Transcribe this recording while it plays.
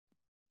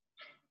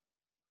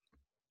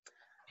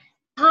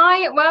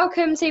Hi,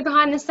 welcome to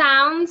Behind the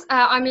Sounds.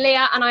 I'm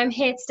Leah and I'm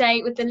here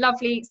today with the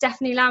lovely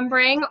Stephanie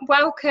Lambring.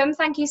 Welcome,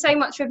 thank you so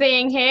much for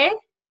being here.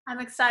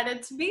 I'm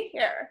excited to be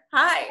here.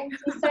 Hi. Thank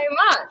you so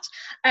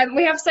much.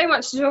 We have so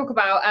much to talk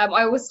about.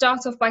 I will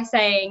start off by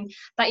saying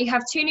that you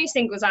have two new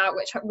singles out,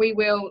 which we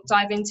will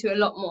dive into a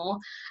lot more.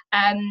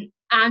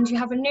 And you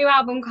have a new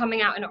album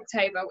coming out in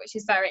October, which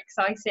is very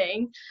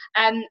exciting.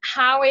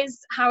 How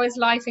is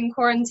life in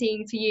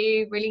quarantine for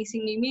you,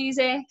 releasing new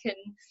music and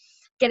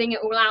getting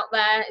it all out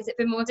there? Has it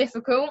been more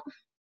difficult?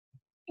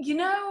 You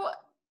know,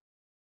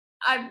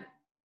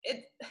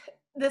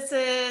 this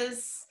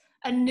is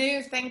a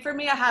new thing for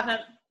me. I haven't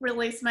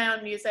released my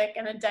own music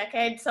in a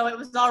decade, so it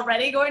was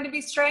already going to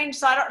be strange.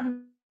 So I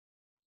don't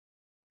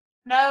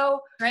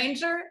know,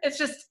 stranger. It's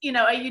just,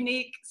 a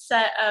unique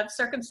set of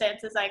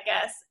circumstances, I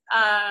guess.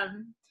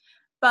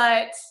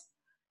 But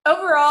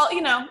overall,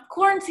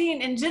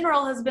 quarantine in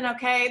general has been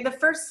okay. The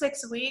first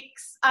 6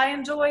 weeks I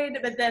enjoyed,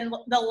 but then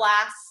the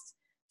last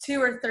 2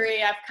 or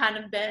 3, I've kind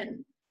of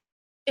been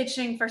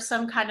itching for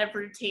some kind of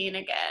routine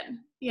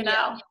again,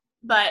 Yeah.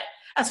 But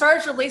as far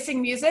as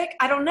releasing music,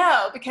 I don't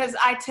know, because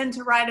I tend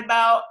to write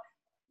about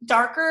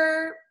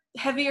darker,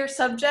 heavier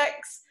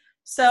subjects.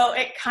 So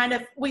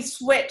we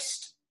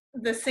switched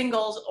the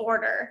singles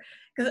order.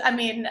 Because,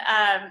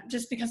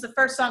 just because the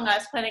first song I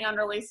was planning on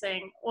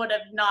releasing would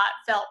have not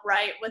felt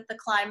right with the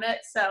climate.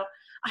 So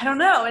I don't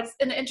know. It's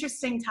an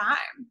interesting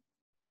time.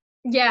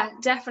 Yeah,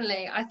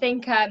 definitely. I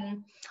think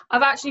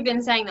I've actually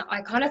been saying that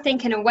I kind of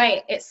think in a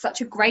way it's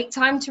such a great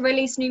time to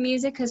release new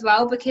music as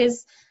well,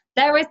 because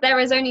there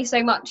is only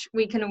so much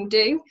we can all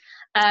do,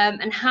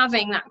 and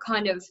having that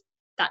kind of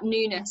that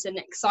newness and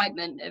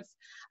excitement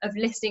of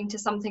listening to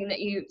something that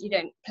you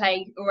don't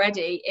play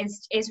already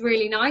is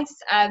really nice.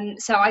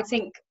 So I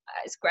think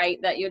it's great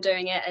that you're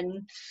doing it,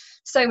 and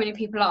so many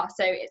people are.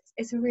 So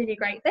it's a really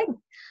great thing.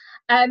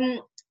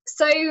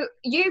 So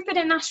you've been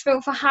in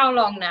Nashville for how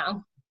long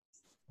now?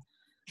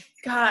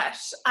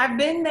 Gosh, I've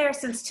been there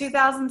since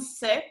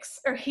 2006,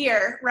 or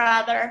here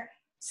rather.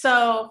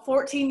 So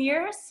 14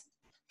 years.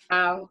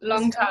 Wow,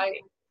 long time.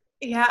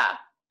 Yeah,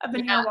 I've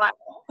been here a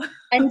while.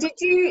 And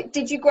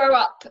did you grow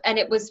up and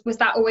was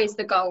that always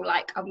the goal,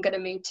 like I'm going to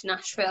move to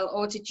Nashville,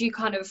 or did you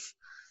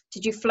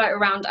float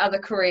around other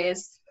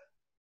careers?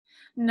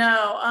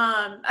 No,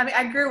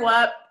 I grew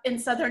up in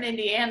Southern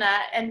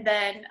Indiana, and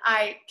then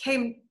I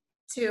came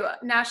to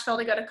Nashville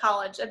to go to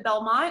college at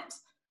Belmont.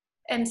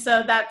 And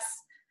so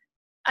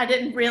I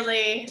didn't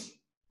really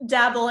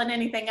dabble in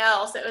anything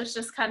else. It was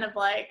just kind of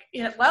like,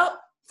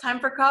 time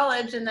for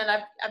college. And then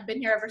I've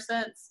been here ever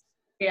since.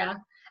 Yeah.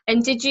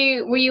 And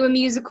were you a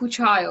musical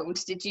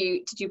child? Did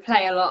you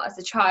play a lot as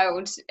a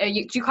child? Do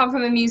you come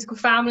from a musical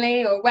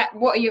family, or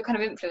what are your kind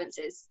of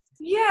influences?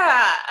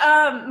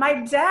 Yeah.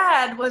 My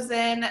dad was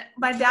in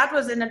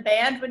a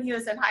band when he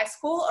was in high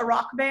school, a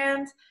rock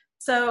band.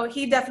 So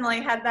he definitely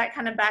had that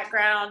kind of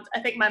background. I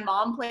think my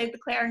mom played the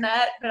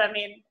clarinet, but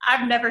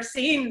I've never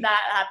seen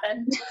that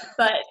happen.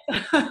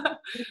 But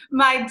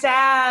my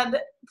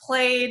dad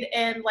played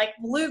in like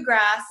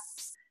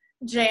bluegrass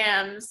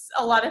jams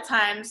a lot of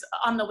times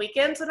on the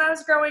weekends when I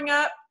was growing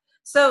up.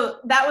 So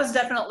that was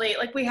definitely,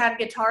 like, we had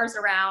guitars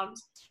around,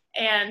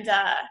 and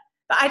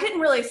but I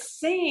didn't really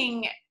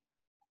sing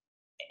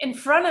in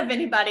front of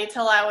anybody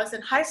till I was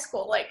in high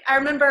school. Like, I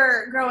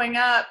remember growing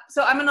up,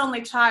 so I'm an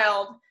only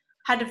child,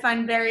 had to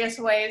find various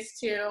ways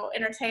to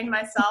entertain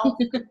myself.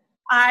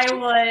 I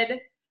would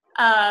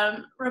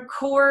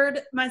record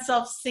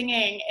myself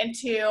singing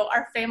into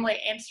our family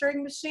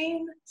answering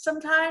machine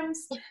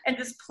sometimes and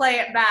just play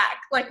it back,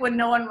 like when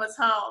no one was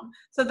home.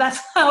 So that's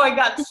how I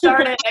got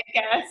started, I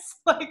guess,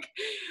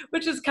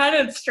 which is kind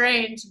of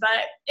strange.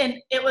 But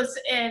it was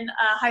in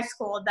high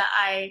school that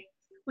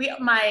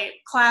my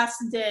class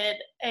did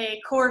a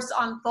course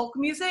on folk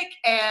music,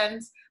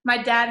 and my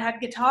dad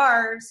had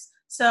guitars.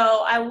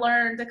 So I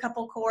learned a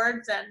couple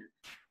chords and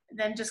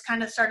then just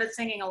kind of started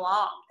singing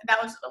along.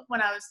 That was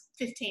when I was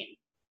 15.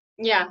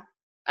 Yeah.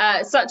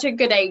 Such a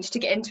good age to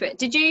get into it.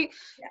 Do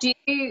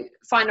you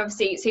find,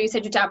 obviously, so you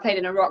said your dad played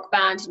in a rock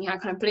band and you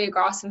had kind of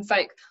bluegrass and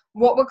folk.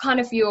 What were kind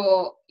of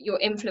your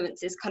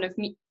influences, kind of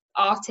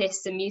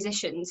artists and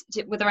musicians?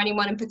 Were there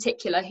anyone in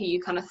particular who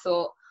you kind of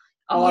thought,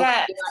 oh, yes,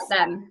 I'll be like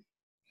them?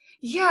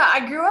 Yeah,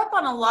 I grew up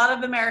on a lot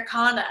of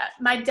Americana.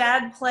 My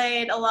dad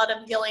played a lot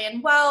of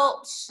Gillian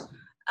Welch,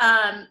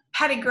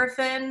 Patty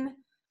Griffin,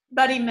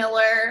 Buddy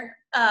Miller,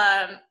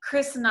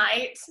 Chris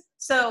Knight.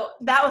 So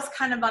that was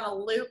kind of on a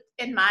loop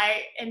in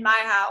my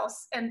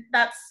house, and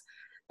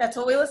that's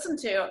what we listened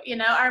to.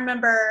 I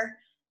remember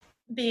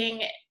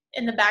being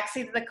in the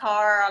backseat of the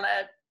car on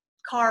a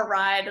car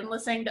ride and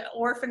listening to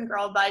Orphan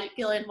Girl by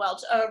Gillian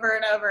Welch over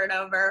and over and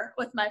over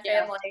with my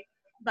family. Yeah.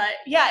 But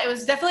yeah, it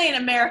was definitely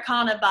an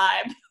Americana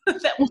vibe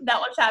that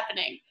was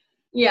happening.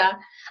 Yeah,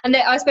 and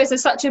I suppose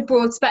there's such a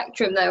broad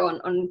spectrum though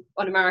on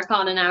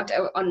Americana now,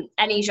 on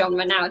any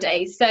genre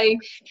nowadays. So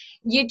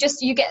you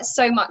get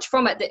so much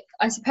from it that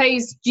I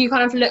suppose, do you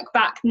kind of look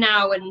back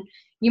now and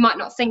you might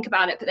not think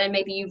about it, but then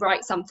maybe you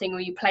write something or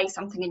you play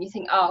something and you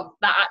think, oh,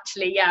 that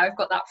actually, yeah, I've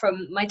got that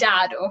from my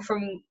dad or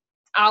from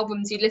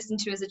albums you listened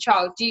to as a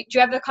child. Do you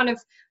ever kind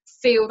of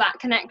feel that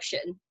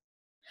connection?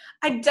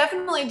 I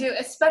definitely do,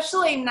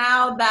 especially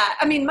now that,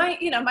 I mean,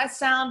 my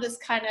sound is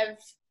kind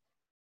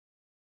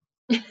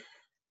of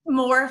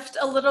morphed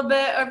a little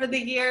bit over the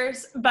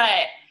years,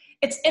 but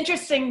it's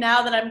interesting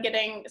now that I'm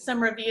getting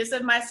some reviews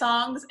of my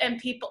songs, and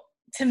people,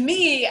 to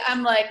me,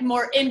 I'm like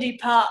more indie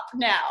pop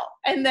now.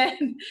 And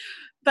then,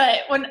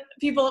 but when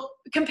people,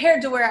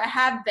 compared to where I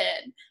have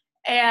been,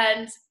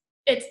 and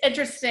it's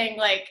interesting,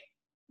 like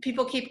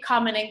people keep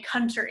commenting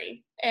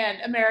country and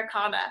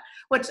Americana,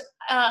 which,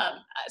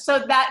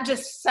 so that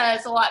just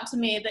says a lot to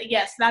me that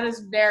yes, that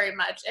is very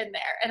much in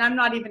there. And I'm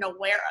not even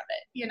aware of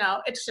it, you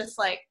know, it's just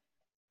like,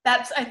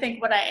 that's, I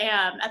think, what I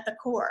am at the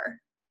core.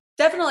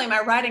 Definitely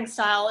my writing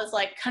style is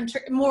like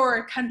country,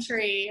 more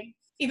country,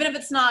 even if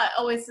it's not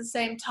always the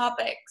same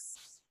topics.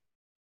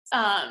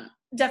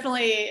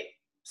 Definitely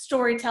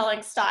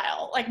storytelling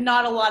style, like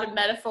not a lot of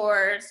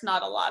metaphors,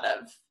 not a lot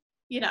of,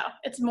 you know,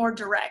 it's more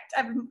direct.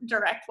 I have a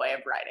direct way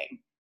of writing.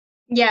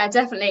 Yeah,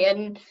 definitely.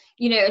 And,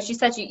 you know, as you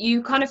said,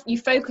 you kind of, you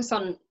focus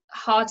on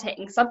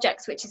hard-hitting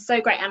subjects, which is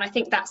so great. And I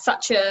think that's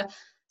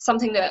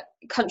something that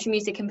country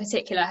music in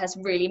particular has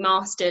really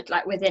mastered,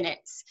 like within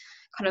its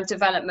kind of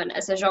development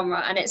as a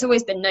genre. And it's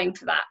always been known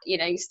for that, you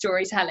know,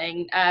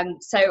 storytelling.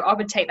 So I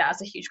would take that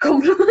as a huge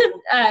compliment.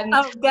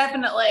 Oh,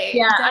 definitely.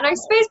 Yeah. Definitely. And I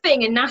suppose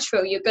being in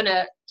Nashville, you're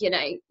gonna, you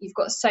know, you've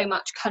got so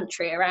much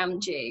country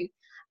around you.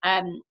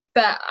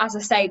 But as I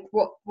say,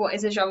 what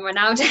is a genre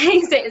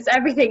nowadays? It's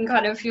everything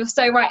kind of, you're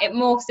so right, it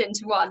morphs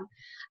into one.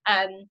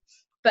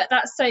 But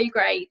that's so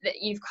great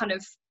that you've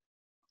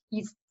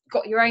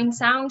got your own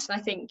sound. And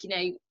I think, you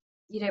know,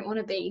 you don't want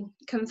to be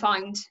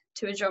confined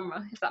to a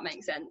genre, if that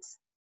makes sense.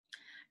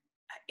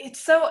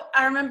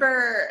 I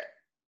remember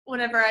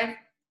whenever I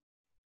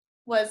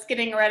was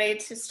getting ready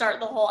to start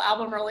the whole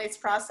album release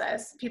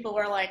process, people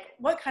were like,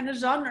 what kind of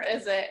genre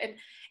is it? And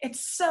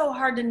it's so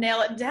hard to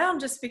nail it down,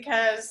 just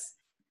because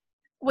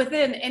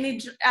within any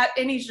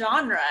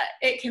genre,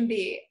 it can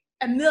be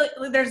a million,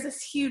 there's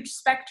this huge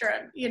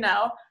spectrum, you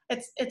know,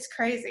 it's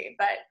crazy.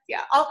 But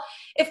yeah,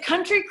 if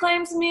country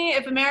claims me,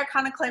 if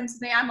Americana claims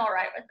me, I'm all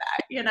right with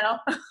that, you know.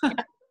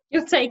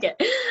 You'll take it.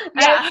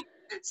 Yeah.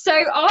 So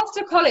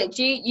after college,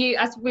 you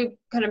as we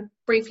kind of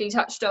briefly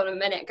touched on a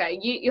minute ago,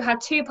 you had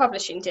 2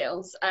 publishing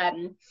deals.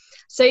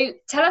 So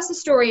tell us the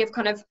story of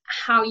kind of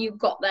how you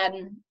got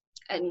them,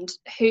 and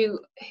who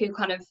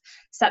kind of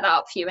set that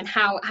up for you, and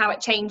how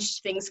it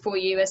changed things for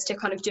you as to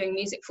kind of doing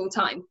music full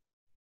time.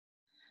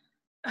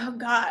 Oh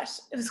gosh,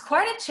 it was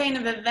quite a chain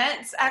of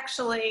events,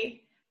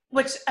 actually,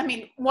 which, I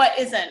mean, what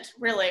isn't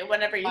really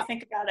whenever you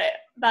think about it?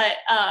 But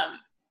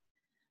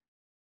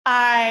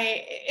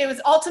it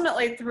was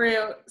ultimately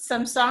through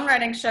some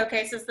songwriting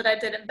showcases that I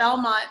did at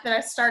Belmont that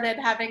I started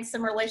having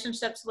some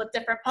relationships with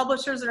different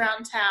publishers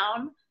around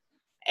town.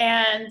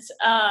 And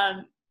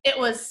it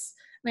was,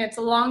 I mean, it's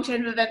a long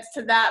chain of events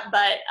to that,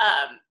 but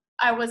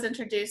I was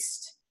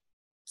introduced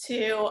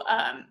to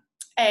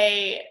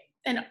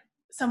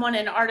someone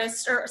in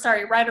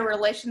writer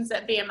relations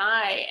at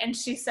BMI, and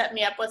she set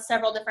me up with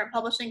several different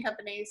publishing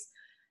companies.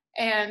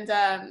 And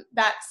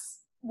that's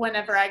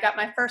whenever I got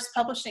my first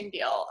publishing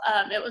deal.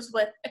 It was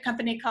with a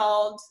company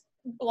called,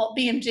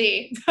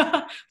 BMG,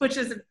 which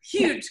is a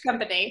huge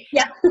company.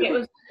 Yeah. It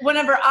was,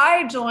 whenever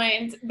I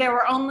joined, there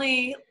were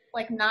only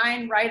like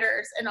 9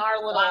 writers in our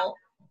little, wow.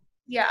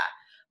 Yeah.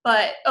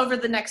 But over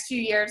the next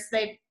few years,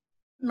 they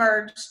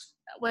merged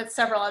with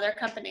several other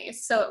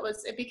companies. So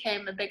it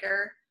became a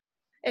bigger,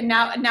 and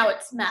now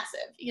it's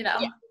massive, you know?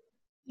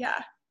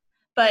 Yeah.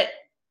 But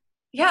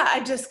yeah,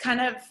 I just kind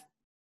of,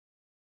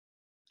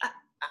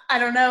 I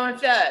don't know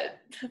if,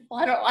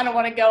 I don't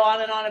want to go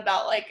on and on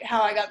about like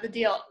how I got the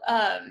deal.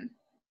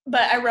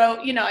 But I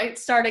wrote, you know, I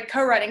started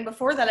co-writing.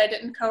 Before that, I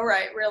didn't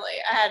co-write really.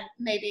 I had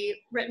maybe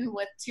written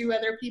with 2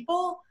 other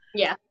people.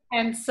 Yeah.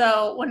 And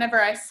so whenever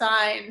I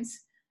signed,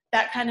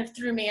 that kind of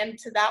threw me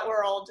into that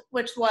world,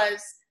 which was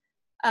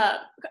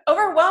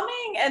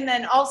overwhelming. And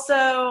then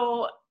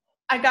also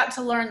I got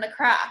to learn the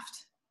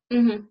craft.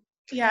 Mm-hmm.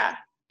 Yeah.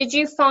 Did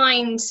you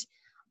find,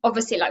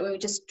 obviously, like we were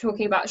just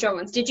talking about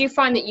genres, did you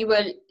find that you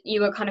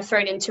were kind of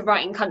thrown into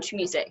writing country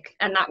music,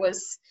 and that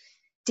was,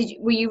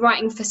 were you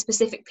writing for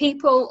specific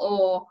people,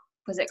 or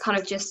was it kind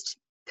of just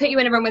put you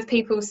in a room with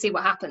people, see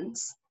what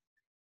happens?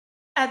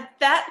 At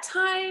that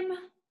time,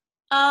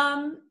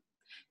 I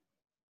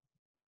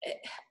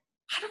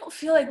don't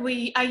feel like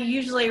I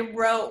usually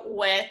wrote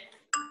with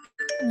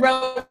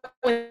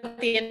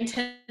the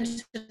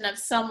intention of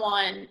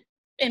someone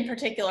in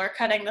particular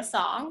cutting the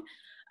song.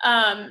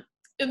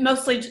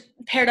 Mostly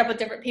paired up with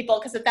different people,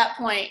 because at that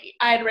point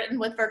I had written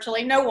with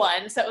virtually no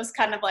one. So it was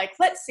kind of like,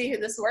 let's see who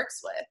this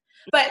works with.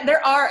 But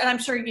there are, and I'm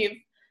sure you've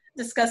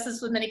discussed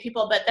this with many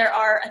people, but there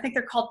are, I think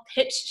they're called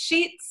pitch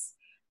sheets,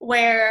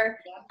 where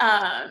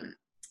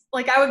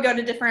like I would go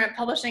to different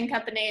publishing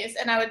companies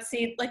and I would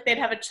see like they'd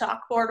have a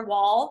chalkboard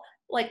wall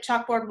like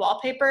chalkboard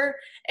wallpaper,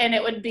 and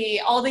it would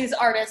be all these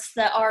artists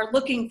that are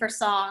looking for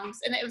songs,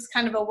 and it was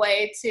kind of a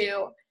way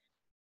to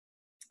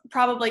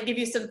probably give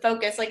you some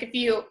focus. Like if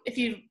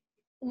you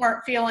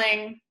weren't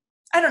feeling,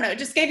 I don't know,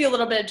 just gave you a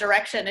little bit of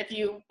direction if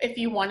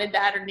you wanted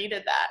that or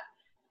needed that.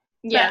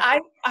 Yeah.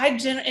 But I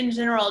in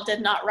general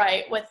did not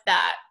write with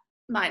that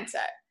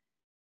mindset.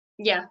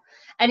 Yeah.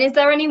 And is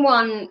there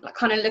anyone,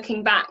 kind of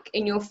looking back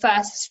in your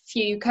first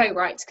few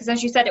co-writes, because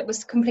as you said, it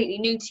was completely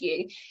new to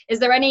you, is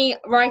there any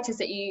writers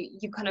that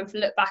you kind of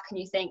look back and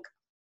you think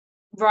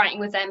writing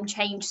with them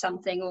changed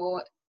something?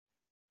 Or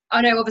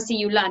I know obviously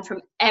you learn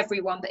from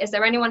everyone, but is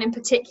there anyone in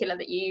particular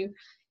that you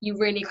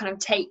really kind of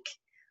take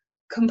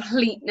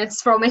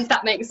completeness from, if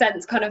that makes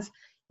sense? Kind of,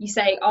 you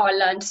say, oh, I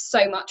learned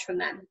so much from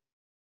them.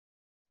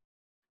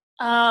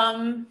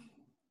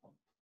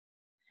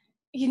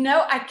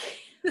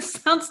 This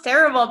sounds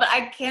terrible, but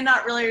I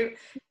cannot really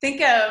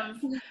think of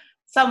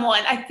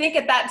someone. I think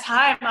at that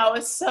time I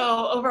was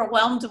so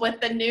overwhelmed with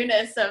the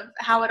newness of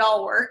how it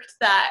all worked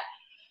that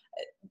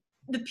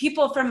the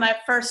people from my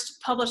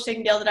first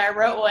publishing deal that I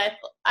wrote with,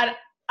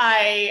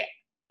 I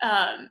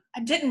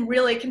didn't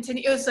really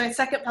continue. It was my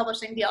second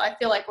publishing deal, I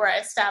feel like, where I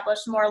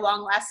established more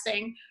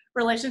long-lasting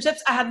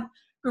relationships. I had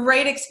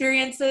great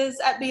experiences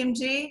at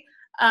BMG.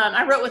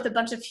 I wrote with a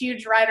bunch of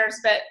huge writers,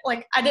 but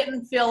like I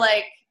didn't feel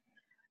like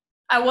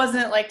I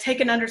wasn't like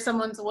taken under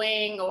someone's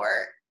wing,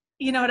 or,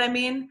 you know what I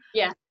mean?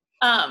 Yeah.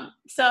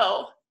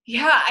 So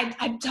yeah,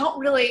 I don't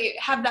really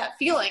have that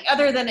feeling,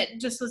 other than it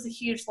just was a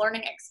huge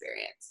learning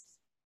experience.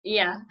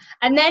 Yeah.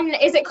 And then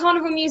is it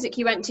Carnival Music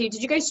you went to?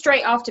 Did you go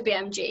straight after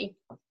BMG?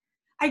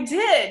 I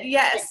did,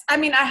 yes. I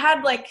mean,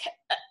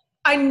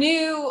 I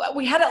knew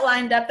we had it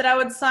lined up that I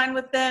would sign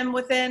with them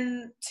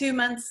within 2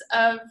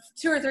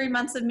 or 3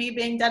 months of me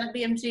being done at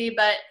BMG,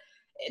 but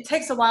it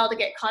takes a while to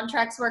get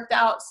contracts worked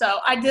out. So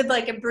I did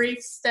like a brief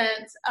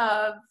stint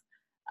of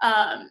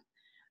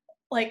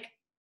like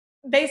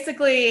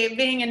basically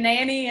being a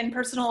nanny and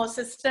personal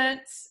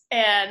assistant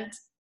and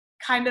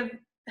kind of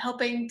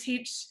helping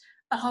teach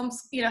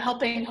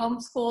helping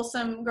homeschool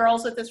some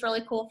girls with this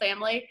really cool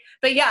family.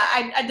 But yeah,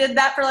 I did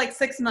that for like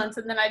 6 months,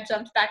 and then I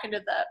jumped back into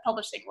the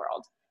publishing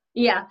world.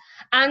 Yeah.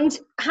 And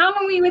how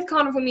long were you with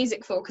Carnival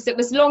Music for? Because it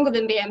was longer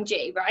than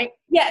BMG, right?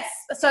 Yes.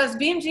 So I was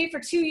BMG for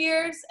 2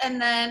 years, and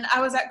then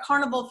I was at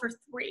Carnival for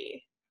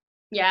 3.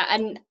 Yeah.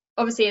 And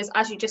obviously,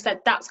 as you just said,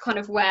 that's kind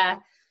of where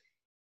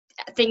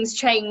things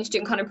changed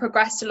and kind of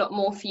progressed a lot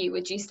more for you,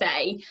 would you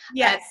say?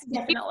 Yes,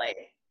 definitely.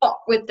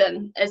 With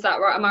them, is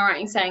that right? Am I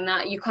right in saying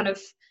that you kind of,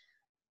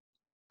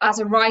 as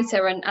a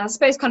writer, and I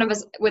suppose kind of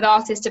as with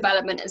artist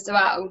development as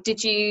well,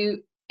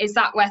 is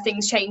that where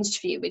things changed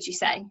for you, would you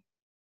say?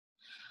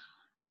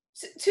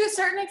 To a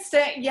certain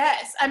extent,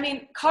 yes. I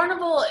mean,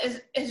 Carnival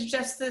is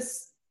just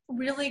this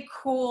really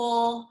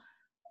cool,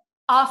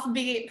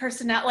 offbeat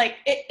personality. Like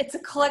it's a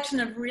collection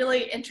of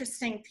really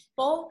interesting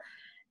people,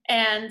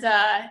 and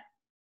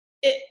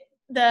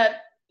the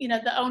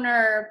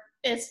owner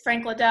is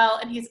Frank Liddell,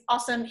 and he's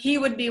awesome. He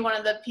would be one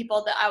of the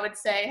people that I would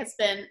say has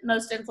been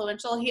most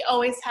influential. He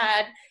always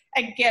had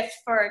a gift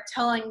for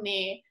telling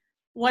me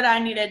what I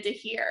needed to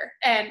hear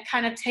and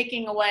kind of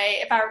taking away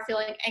if I were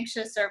feeling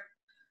anxious or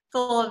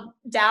full of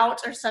doubt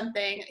or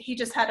something. He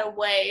just had a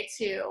way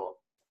to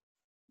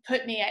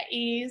put me at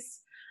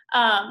ease.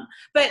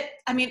 But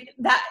I mean,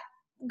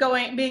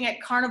 being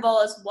at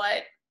Carnival is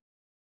what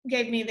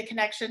gave me the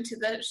connection to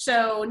the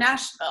show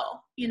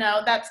Nashville.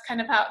 That's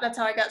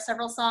how I got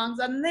several songs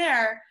on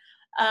there.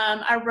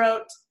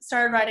 I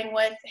started writing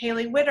with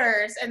Haley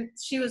Witters, and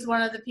she was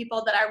one of the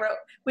people that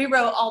we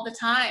wrote all the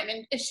time.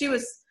 And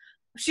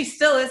she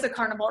still is a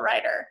Carnival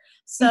writer.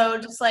 So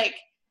just like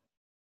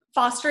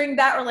fostering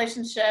that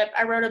relationship,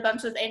 I wrote a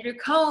bunch with Andrew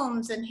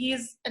Combs, and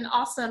he's an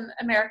awesome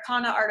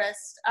Americana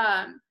artist.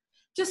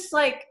 Just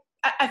like,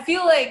 I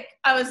feel like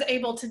I was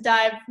able to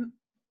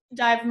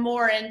dive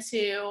more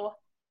into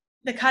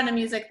the kind of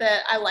music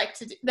that I like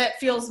to do, that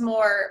feels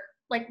more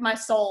like my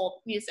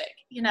soul music,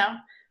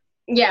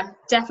 Yeah,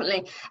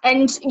 definitely.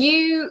 And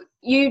you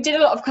did a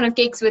lot of kind of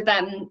gigs with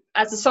them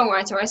as a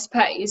songwriter, I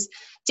suppose.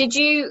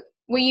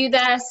 Were you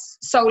there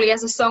solely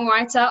as a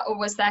songwriter, or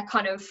was there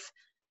kind of,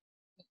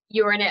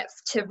 you were in it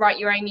to write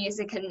your own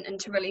music and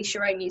to release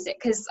your own music?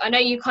 Because I know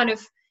you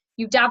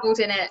dabbled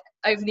in it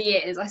over the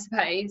years, I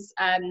suppose.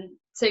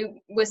 So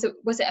was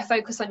it a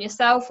focus on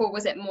yourself, or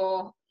was it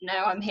more, no,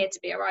 I'm here to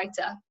be a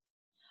writer?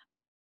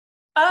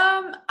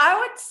 I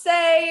would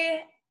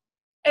say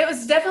it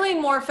was definitely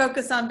more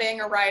focused on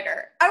being a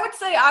writer. I would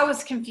say I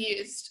was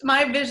confused.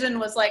 My vision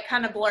was like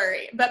kind of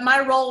blurry, but my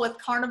role with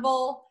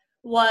Carnival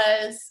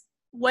was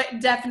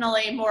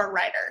definitely more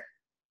writer.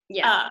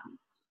 Yeah.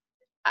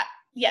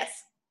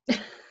 Yes. But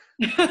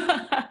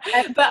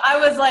I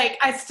was like,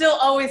 I still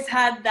always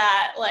had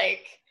that,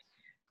 like,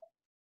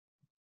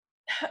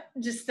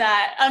 just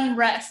that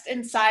unrest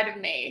inside of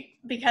me,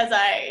 because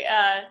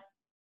I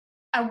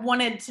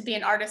wanted to be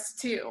an artist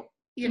too,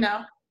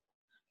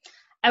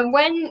 And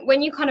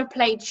when you kind of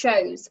played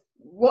shows,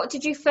 what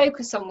did you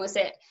focus on? Was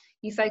it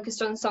you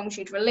focused on songs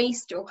you'd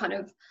released, or kind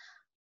of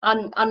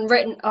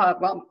unwritten,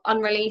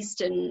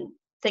 unreleased, and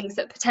things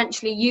that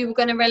potentially you were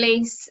going to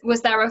release?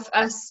 Was there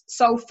a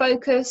sole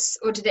focus,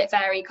 or did it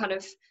vary kind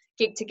of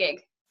gig to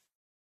gig?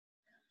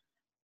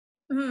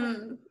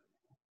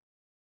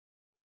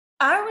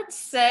 I would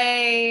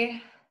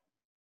say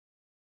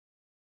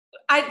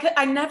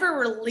I never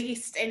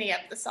released any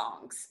of the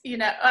songs. You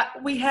know,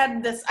 I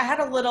had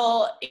a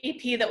little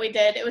EP that we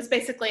did. It was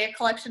basically a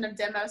collection of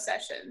demo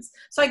sessions.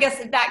 So I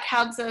guess that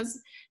counts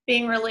as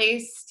being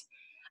released.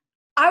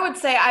 I would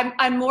say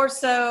I more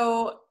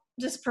so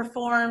just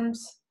performed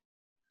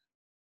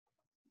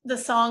the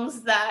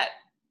songs that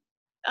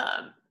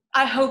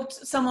I hoped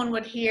someone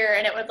would hear,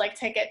 and it would like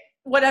take it,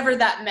 whatever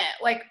that meant.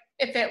 Like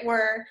if it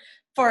were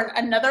for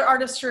another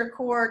artist to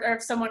record, or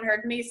if someone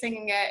heard me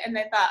singing it and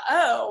they thought,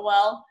 oh,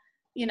 well,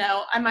 you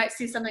know, I might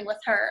see something with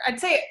her. I'd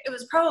say it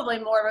was probably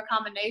more of a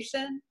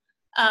combination.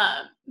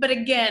 But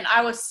again,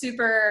 I was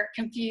super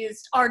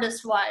confused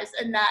artist-wise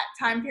in that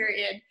time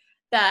period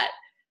that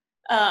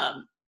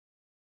I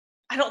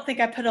don't think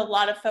I put a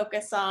lot of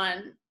focus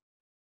on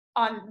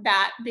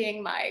that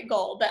being my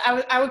goal. But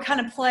I would kind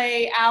of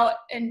play out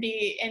and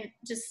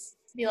just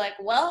be like,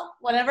 well,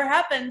 whatever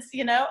happens,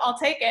 you know, I'll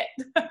take it.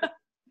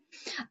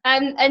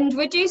 And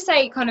would you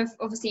say, kind of,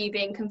 obviously you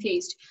being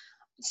confused,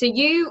 so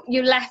you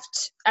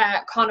left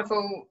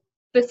Carnival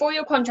before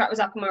your contract was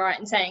up, am I right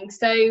in saying?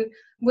 So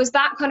was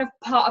that kind of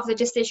part of the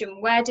decision?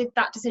 Where did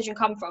that decision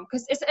come from?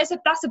 Because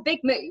that's a big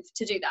move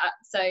to do that.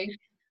 So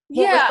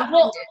what was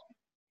behind it?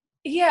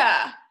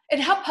 Yeah,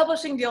 and how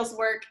publishing deals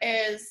work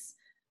is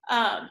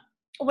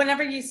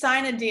whenever you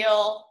sign a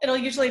deal, it'll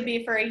usually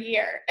be for a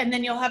year, and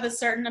then you'll have a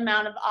certain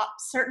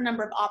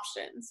number of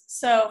options.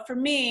 So for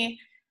me,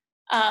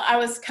 I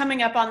was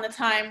coming up on the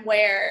time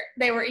where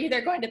they were either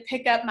going to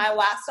pick up my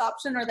last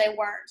option or they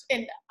weren't,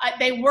 and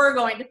they were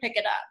going to pick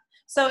it up.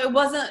 So it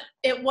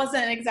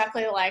wasn't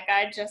exactly like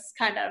I just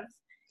kind of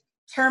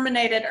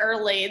terminated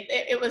early.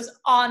 It was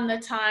on the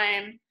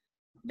time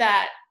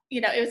that,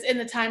 you know, it was in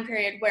the time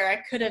period where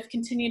I could have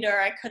continued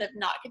or I could have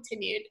not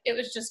continued. It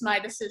was just my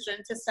decision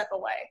to step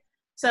away.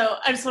 So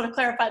I just want to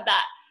clarify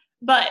that.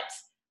 But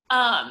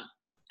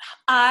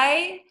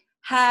I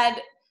had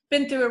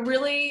been through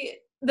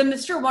the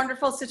Mr.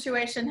 Wonderful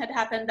situation had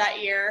happened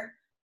that year.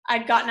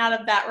 I'd gotten out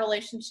of that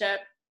relationship,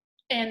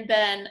 and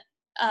then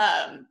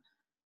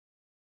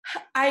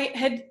I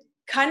had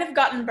kind of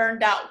gotten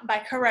burned out by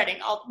co-writing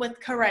all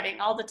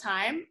the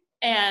time.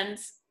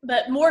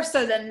 But more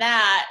so than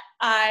that,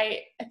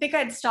 I think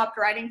I'd stopped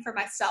writing for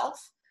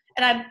myself.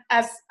 And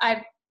as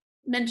I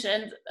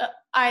mentioned,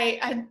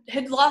 I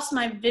had lost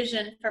my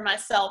vision for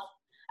myself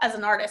as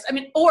an artist. I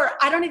mean, or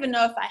I don't even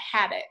know if I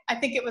had it. I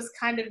think it was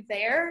kind of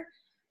there.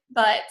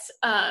 But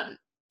I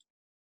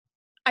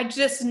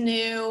just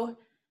knew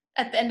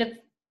at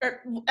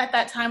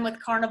that time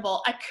with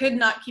Carnival, I could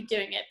not keep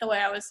doing it the way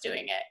I was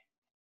doing it.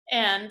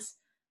 And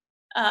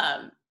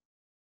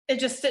it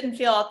just didn't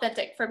feel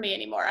authentic for me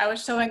anymore. I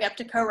was showing up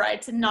to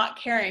co-writes and not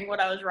caring what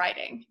I was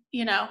writing,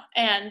 you know,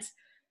 and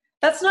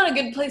that's not a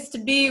good place to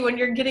be when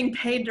you're getting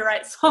paid to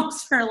write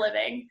songs for a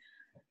living.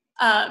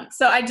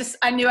 So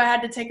I knew I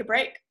had to take a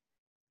break.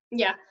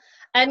 Yeah.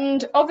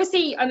 And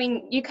obviously, I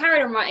mean, you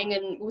carried on writing,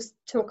 and we'll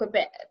talk a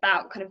bit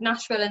about kind of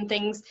Nashville and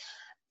things,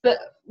 but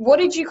what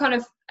did you kind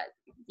of,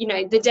 you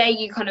know, the day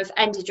you kind of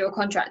ended your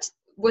contract,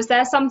 was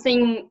there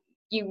something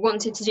you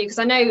wanted to do? Because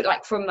I know,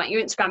 like, from like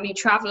your Instagram, you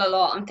travel a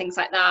lot and things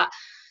like that.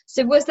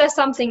 So was there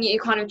something you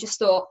kind of just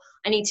thought,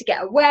 I need to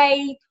get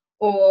away,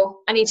 or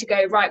I need to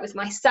go write with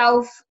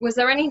myself? Was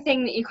there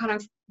anything that you kind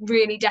of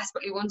really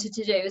desperately wanted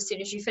to do as soon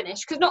as you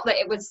finished? Because not that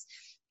it was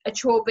a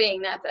chore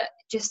being there, but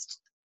just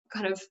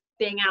kind of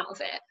being out of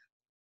it.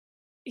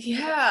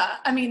 Yeah,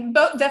 I mean,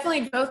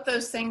 definitely both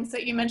those things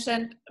that you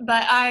mentioned,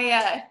 but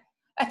I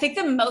think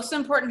the most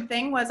important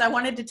thing was I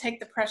wanted to take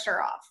the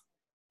pressure off.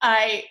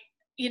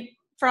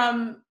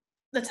 From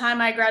the time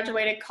I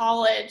graduated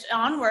college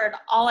onward,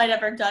 all I'd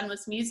ever done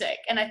was music,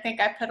 and I think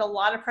I put a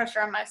lot of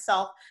pressure on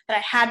myself that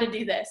I had to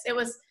do this. It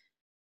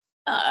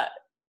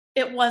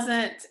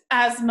wasn't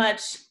as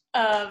much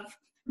of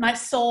my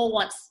soul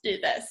wants to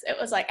do this. It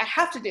was like, I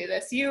have to do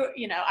this.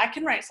 You know, I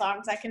can write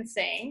songs, I can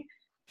sing.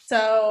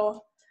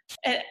 So,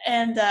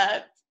 and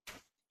I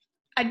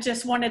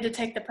just wanted to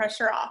take the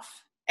pressure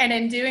off. And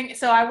in doing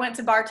so, I went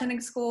to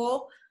bartending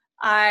school.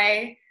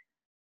 I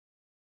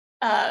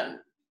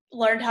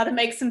learned how to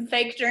make some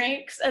fake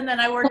drinks. And then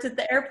I worked at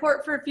the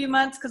airport for a few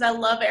months because I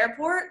love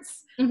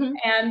airports. Mm-hmm.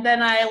 And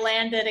then I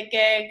landed a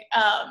gig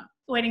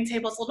waiting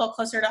tables a little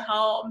closer to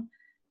home.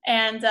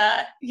 And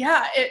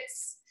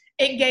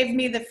it gave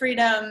me the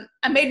freedom.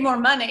 I made more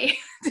money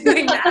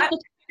doing that.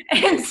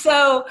 And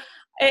so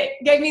it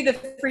gave me the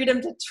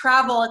freedom to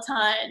travel a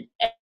ton.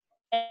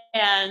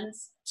 And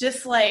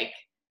just like,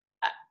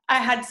 I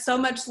had so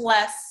much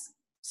less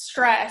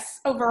stress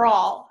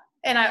overall.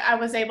 And I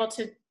was able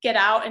to get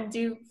out and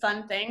do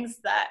fun things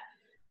that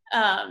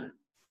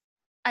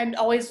I'd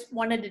always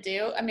wanted to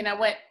do. I mean,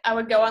 I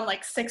would go on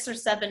like 6 or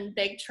 7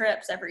 big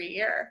trips every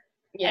year.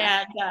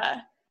 Yeah.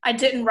 And I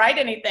didn't write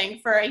anything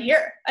for a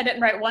year. I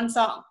didn't write one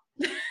song.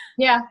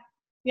 Yeah.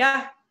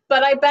 Yeah.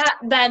 But I bet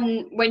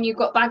then when you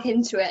got back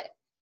into it,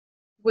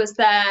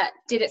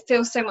 did it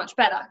feel so much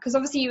better? Because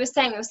obviously you were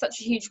saying there was such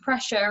a huge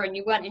pressure and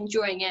you weren't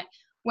enjoying it.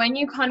 When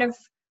you kind of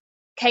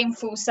came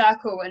full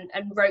circle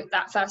and wrote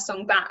that first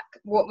song back,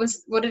 what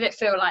did it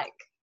feel like?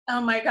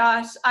 Oh my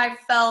gosh, I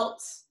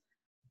felt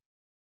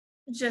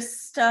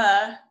just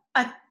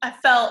I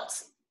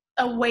felt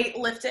a weight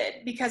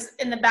lifted, because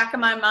in the back of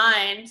my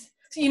mind,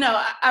 you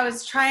know, I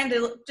was trying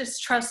to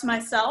just trust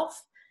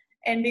myself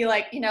and be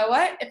like, you know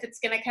what, if it's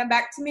gonna come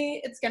back to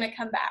me, it's gonna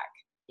come back.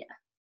 Yeah.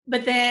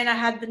 But then I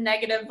had the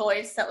negative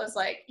voice that was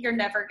like, you're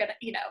never gonna,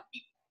 you know,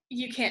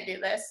 you can't do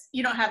this.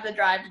 You don't have the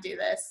drive to do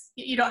this.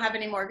 You don't have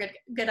any more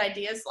good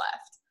ideas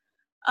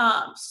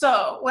left.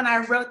 So when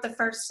I wrote the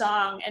first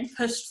song and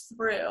pushed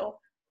through,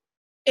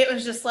 it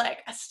was just like,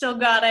 I still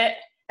got it.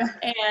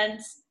 And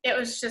it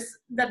was just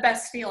the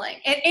best feeling.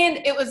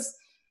 And it was,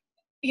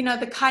 you know,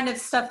 the kind of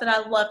stuff that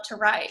I love to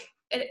write.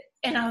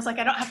 And I was like,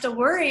 I don't have to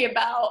worry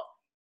about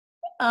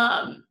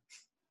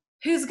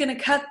who's going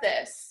to cut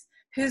this,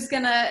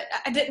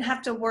 I didn't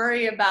have to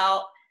worry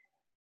about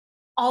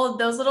all of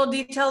those little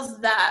details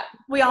that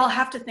we all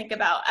have to think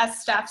about as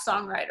staff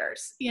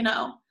songwriters, you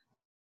know?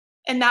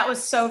 And that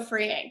was so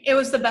freeing. It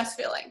was the best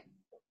feeling.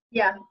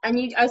 Yeah.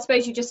 And I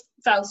suppose you just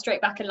fell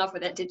straight back in love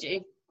with it, did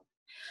you?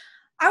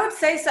 I would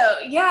say so.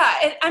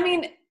 Yeah.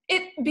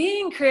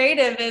 Being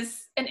creative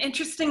is an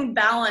interesting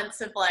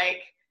balance of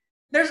like,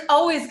 there's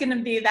always going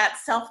to be that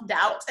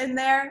self-doubt in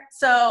there.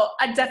 So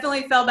I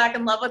definitely fell back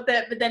in love with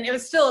it, but then it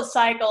was still a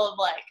cycle of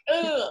like,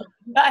 ugh.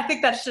 I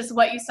think that's just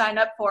what you sign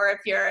up for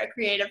if you're a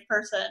creative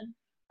person.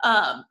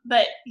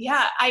 But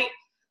yeah, I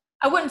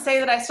wouldn't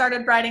say that I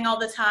started writing all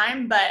the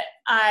time, but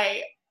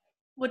I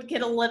would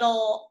get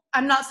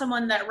I'm not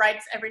someone that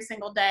writes every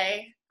single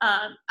day.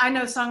 I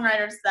know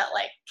songwriters that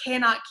like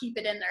cannot keep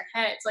it in their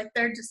heads. Like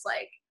they're just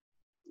like,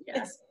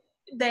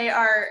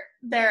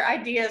 their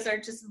ideas are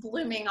just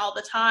blooming all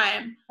the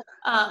time.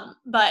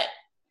 But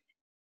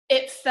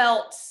it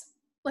felt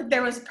like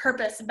there was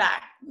purpose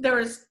back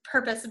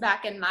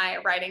in my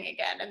writing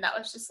again. And that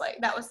was just like,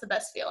 that was the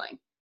best feeling.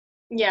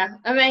 Yeah,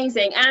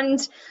 amazing.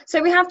 And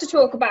so we have to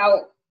talk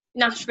about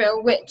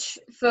Nashville, which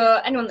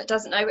for anyone that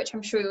doesn't know, which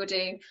I'm sure you'll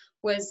do,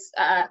 was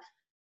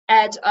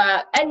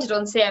ended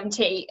on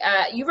CMT.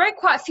 You wrote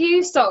quite a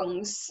few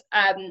songs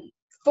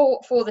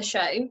for the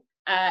show,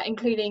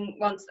 including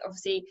ones that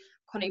obviously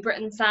Connie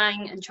Britton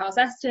sang and Charles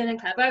Esten and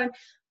Claire Bowen.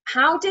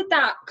 How did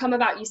that come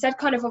about? You said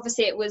kind of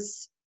obviously it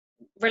was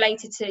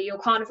related to your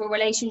carnival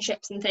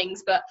relationships and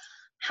things, but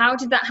how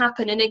did that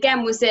happen? And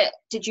again,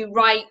 did you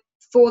write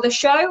for the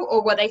show,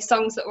 or were they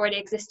songs that already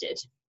existed?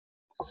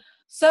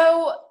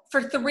 So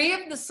for 3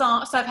 of the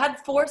songs, so I've had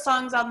 4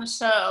 songs on the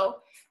show.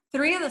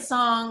 3 of the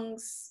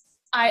songs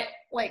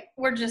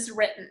were just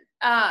written.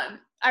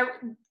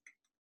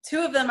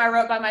 2 of them I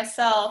wrote by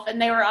myself,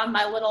 and they were on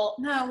my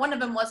one of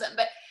them wasn't,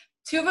 but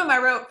 2 of them I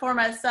wrote for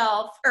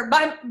myself, or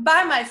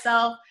by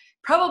myself,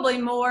 probably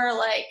more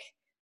like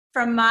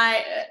from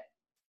my,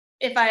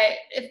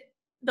 if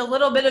the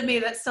little bit of me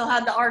that still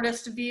had the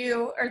artist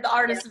view or the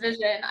artist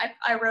vision,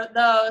 I wrote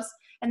those.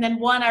 And then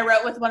one I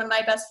wrote with one of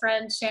my best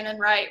friends, Shannon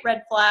Wright,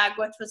 Red Flag,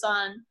 which was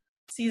on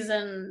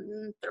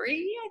season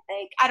 3, I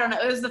think. I don't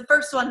know. It was the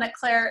first one that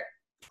Claire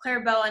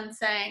Bowen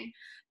sang.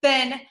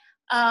 Then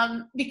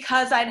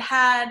because I'd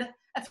had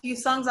a few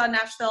songs on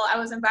Nashville, I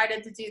was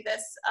invited to do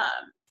this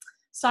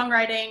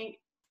songwriting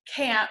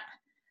camp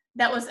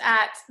that was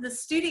at the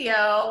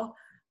studio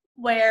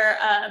where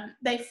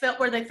they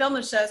filmed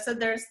the show. So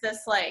there's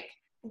this like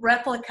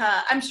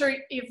replica. I'm sure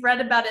you've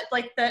read about it.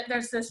 Like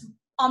there's this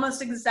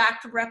almost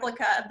exact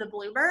replica of the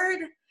Bluebird.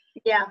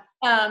 Yeah.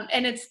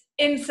 And it's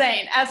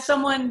insane. As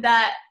someone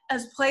that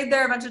has played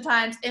there a bunch of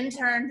times,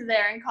 interned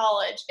there in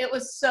college, it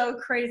was so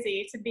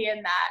crazy to be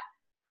in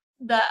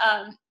the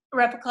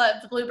replica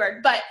of the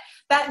Bluebird. But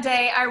that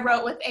day I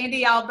wrote with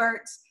Andy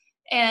Albert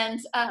and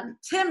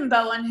Tim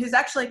Bowen, who's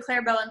actually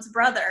Claire Bowen's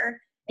brother.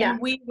 Yeah.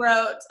 And we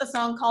wrote a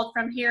song called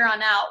From Here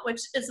On Out,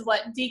 which is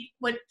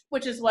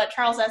what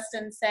Charles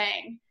Esten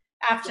sang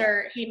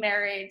after he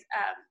married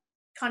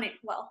Connie.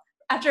 Well,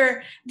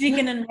 after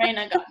Deacon and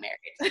Raina got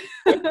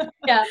married.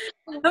 Yeah.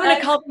 I'm going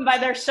to call them by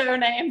their show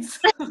names.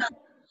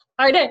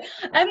 I know.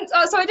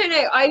 So I don't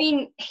know. I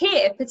mean,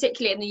 here,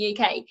 particularly in the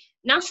UK,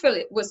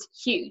 Nashville was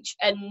huge,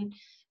 and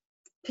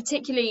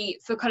particularly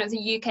for kind of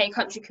the UK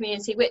country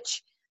community,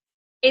 which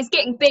is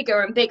getting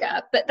bigger and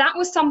bigger. But that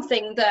was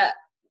something that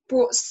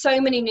brought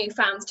so many new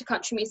fans to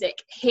country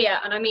music here.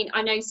 And I mean,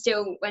 I know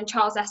still when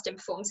Charles Esten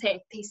performs here,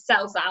 he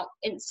sells out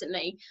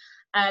instantly.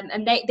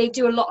 And they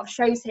do a lot of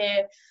shows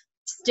here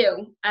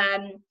still.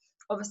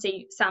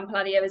 Obviously, Sam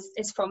Palladio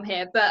is from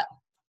here, but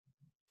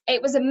it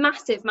was a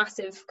massive,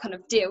 massive kind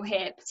of deal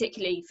here,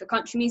 particularly for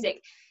country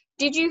music.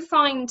 Did you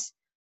find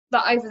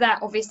that over there,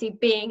 obviously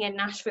being in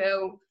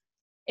Nashville,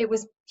 it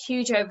was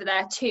huge over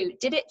there too?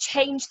 Did it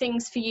change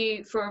things for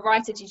you for a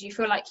writer? Did you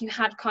feel like you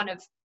had kind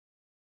of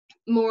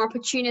more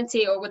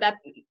opportunity, or were there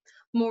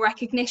more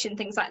recognition,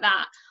 things like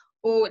that?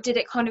 Or did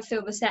it kind of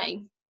feel the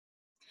same?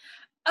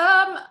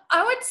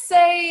 I would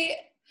say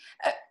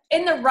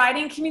in the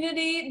writing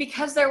community,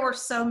 because there were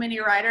so many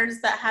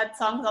writers that had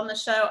songs on the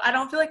show, I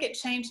don't feel like it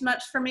changed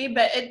much for me,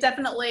 but it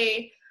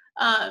definitely,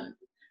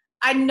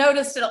 I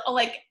noticed it,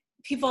 like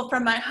people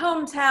from my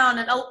hometown,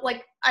 and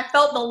like I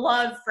felt the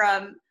love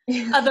from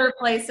other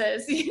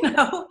places,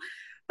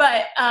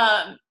 but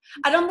I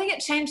don't think it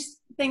changed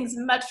things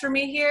much for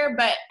me here,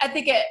 but I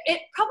think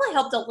it probably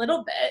helped a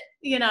little bit,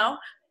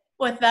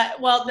 with that.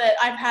 Well, that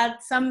I've had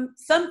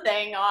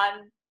something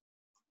on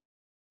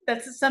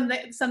that's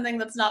something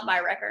that's not my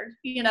record.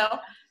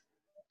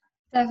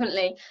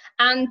 Definitely.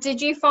 And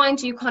did you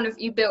find you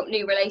built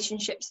new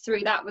relationships through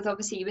that? With,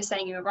 obviously you were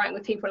saying you were writing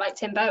with people like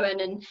Tim Bowen,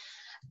 and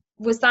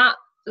was that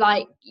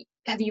like,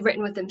 have you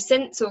written with them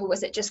since, or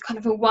was it just kind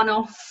of a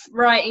one-off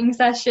writing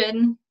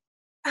session?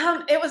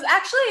 It was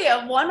actually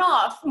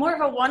more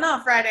of a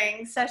one-off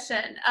writing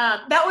session.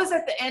 That was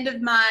at the end of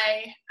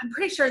I'm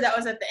pretty sure that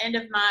was at the end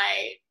of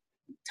my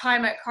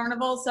time at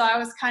Carnival. So I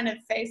was kind of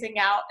phasing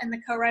out in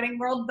the co-writing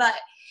world, but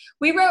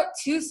we wrote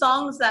 2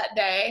 songs that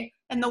day,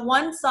 and the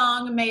one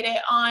song made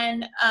it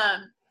on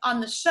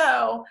the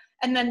show,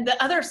 and then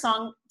the other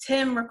song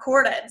Tim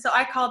recorded. So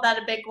I called that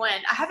a big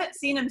win. I haven't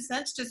seen him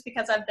since, just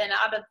because I've been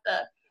out of the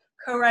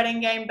co-writing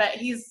game, but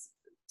he's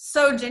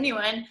so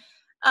genuine.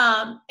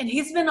 And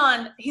he's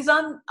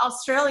on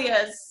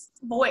Australia's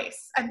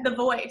Voice, The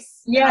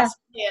Voice. Yeah.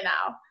 Australia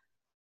now.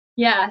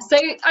 Yeah. So,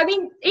 I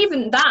mean,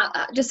 even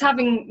that, just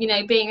having,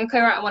 being a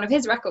co-writer on one of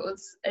his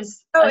records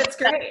is... Oh, it's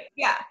great.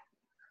 Yeah.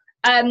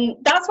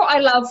 That's what I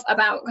love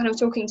about kind of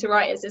talking to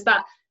writers, is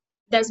that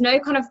there's no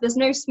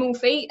small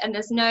feat, and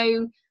there's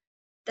nothing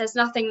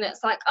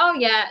that's like, oh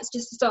yeah, it's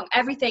just a song.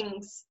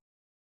 Everything's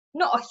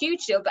not a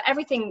huge deal, but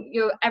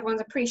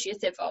everyone's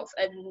appreciative of,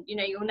 and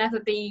you'll never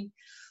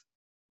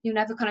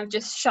kind of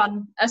just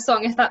shun a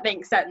song, if that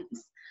makes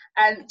sense.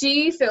 Do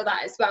you feel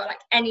that as well?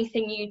 Like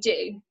anything you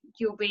do,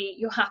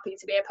 you're happy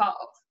to be a part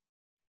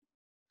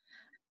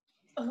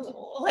of?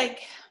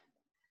 Like,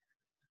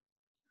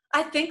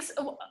 I think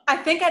so. I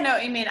think I know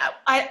what you mean.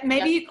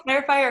 Maybe you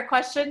clarify your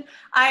question.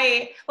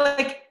 I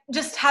like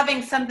just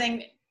having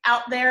something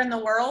out there in the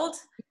world.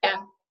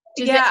 Yeah.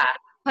 Yeah.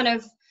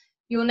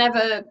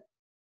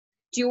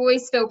 Do you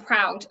always feel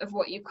proud of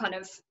what you kind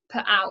of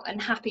put out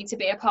and happy to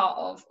be a part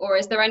of? Or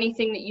is there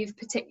anything that you've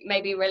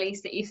maybe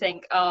released that you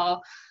think,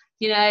 oh,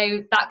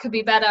 that could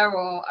be better,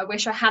 or I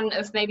wish I hadn't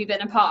have maybe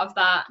been a part of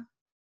that?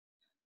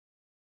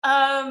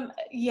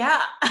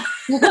 Yeah.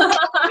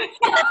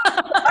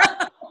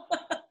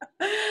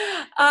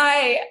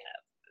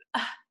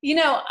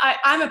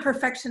 I'm a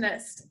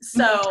perfectionist,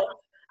 so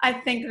I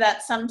think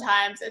that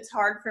sometimes it's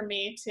hard for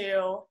me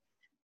to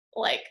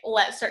like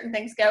let certain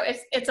things go.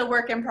 It's a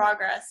work in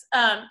progress.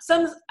 At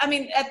the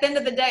end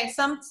of the day,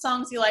 some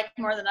songs you like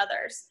more than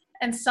others,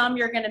 and some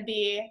you're going to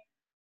be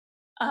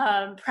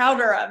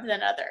prouder of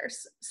than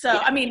others. So, yeah.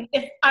 I mean,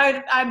 if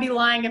I'd be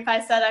lying if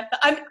I said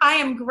I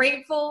am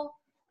grateful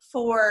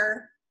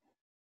for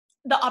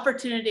the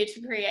opportunity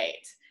to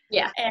create.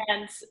 Yeah.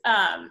 And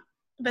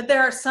but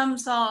there are some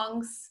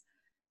songs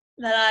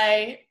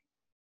that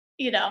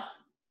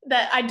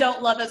that I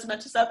don't love as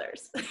much as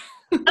others. Fair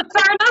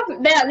enough.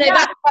 Yeah.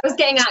 That's what I was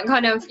getting at,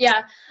 kind of.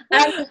 Yeah.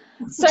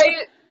 So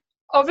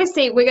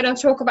obviously we're going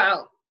to talk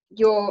about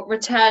your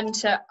return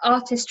to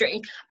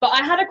artistry, but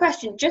I had a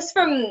question just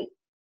from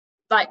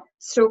like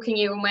stalking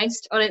you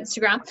almost on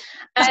Instagram.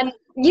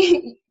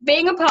 You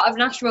being a part of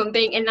Nashville and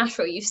being in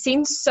Nashville, you've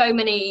seen so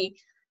many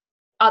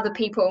other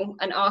people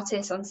and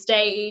artists on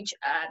stage,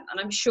 and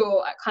I'm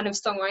sure at kind of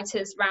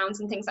songwriters rounds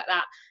and things like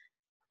that.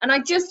 And I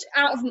just,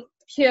 out of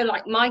pure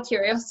like my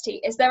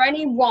curiosity, is there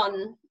any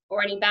one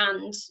or any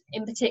band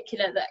in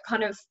particular that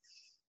kind of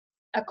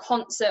a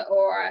concert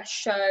or a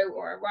show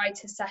or a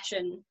writer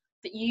session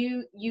that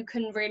you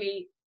can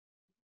really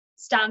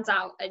stands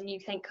out and you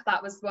think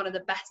that was one of the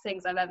best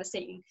things I've ever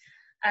seen?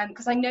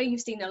 Because I know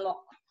you've seen a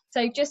lot.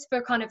 So just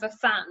for kind of a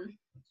fan.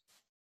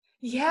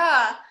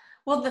 Yeah.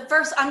 Well,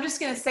 I'm just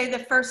going to say the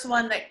first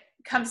one that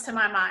comes to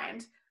my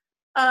mind.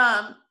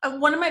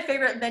 One of my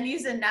favorite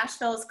venues in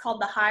Nashville is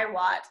called the High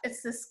Watt.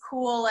 It's this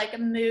cool, like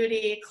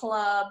moody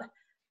club.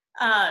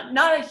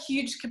 Not a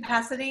huge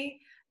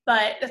capacity,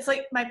 but it's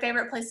like my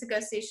favorite place to go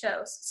see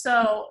shows.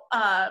 So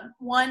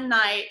one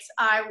night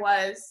I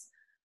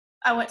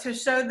went to a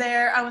show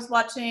there. I was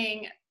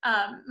watching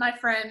my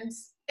friend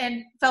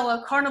and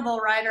fellow Carnival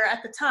writer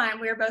at the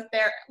time. We were both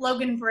there,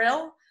 Logan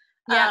Brill.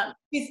 Yeah.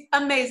 He's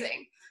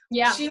amazing.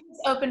 Yeah. She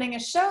was opening a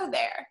show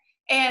there.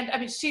 And I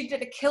mean, she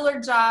did a killer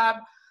job.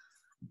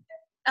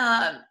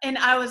 And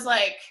I was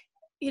like,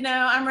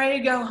 I'm ready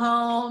to go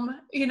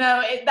home.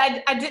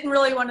 I didn't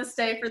really want to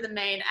stay for the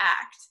main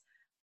act.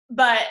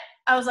 But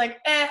I was like,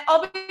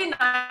 I'll be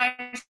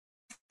nice.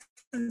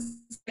 I mean,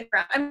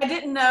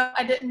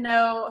 I didn't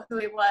know who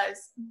he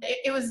was.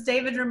 It was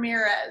David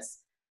Ramirez.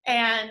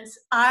 And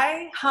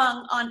I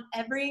hung on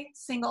every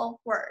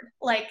single word.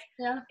 Like,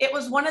 It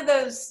was one of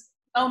those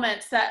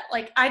moments that,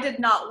 like, I did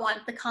not want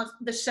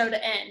the show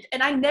to end.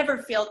 And I never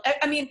feel,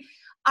 I mean,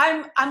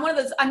 I'm one of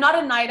those, I'm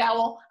not a night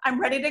owl. I'm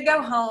ready to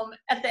go home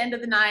at the end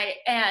of the night.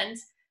 And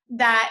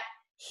that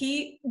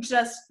he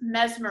just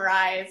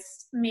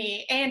mesmerized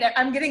me. And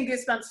I'm getting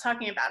goosebumps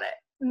talking about it.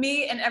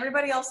 Me and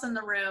everybody else in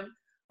the room.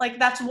 Like,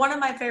 that's one of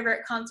my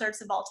favorite concerts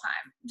of all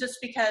time, just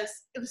because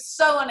it was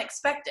so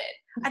unexpected.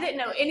 I didn't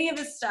know any of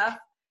his stuff,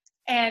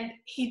 and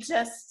he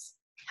just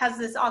has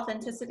this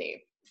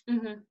authenticity.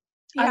 Mm-hmm.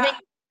 Yeah. I think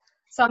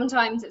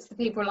sometimes it's the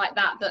people like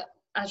that,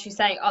 as you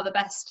say, are the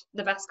best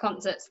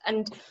concerts,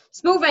 and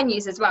small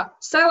venues as well.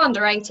 So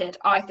underrated,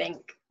 I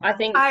think. I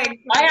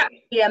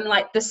actually am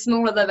like, the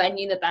smaller the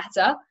venue, the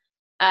better.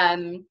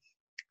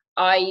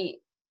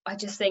 I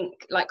just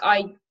think, like,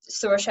 I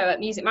saw a show at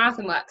Music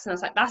Marathon Works, and I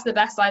was like, that's the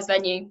best size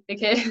venue,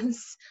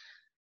 because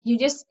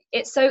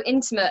it's so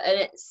intimate, and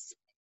it's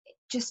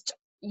just,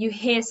 you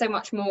hear so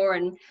much more,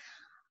 and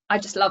I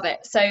just love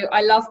it. So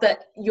I love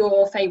that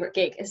your favorite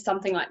gig is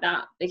something like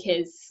that,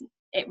 because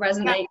it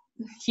resonates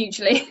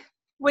hugely.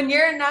 When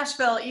you're in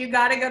Nashville, you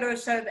got to go to a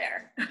show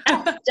there.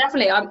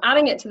 Definitely. I'm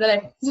adding it to the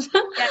list.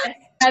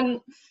 Yes.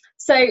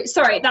 So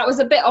sorry, that was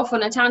a bit off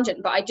on a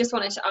tangent, but I just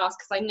wanted to ask,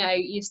 because I know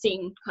you've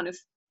seen kind of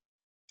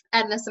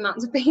endless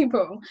amounts of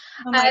people.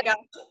 Oh my gosh.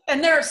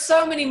 And there are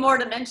so many more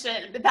to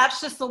mention, but that's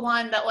just the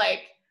one that,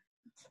 like,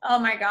 oh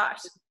my gosh,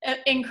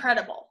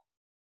 incredible.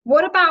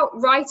 What about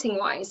writing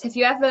wise? Is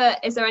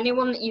there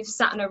anyone that you've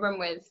sat in a room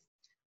with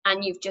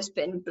and you've just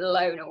been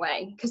blown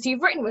away? Because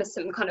you've written with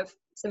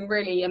some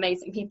really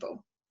amazing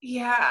people.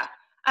 Yeah.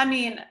 I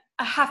mean,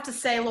 I have to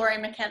say Lori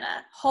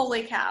McKenna.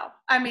 Holy cow.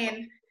 I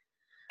mean,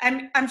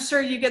 I'm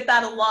sure you get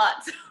that a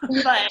lot,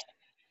 but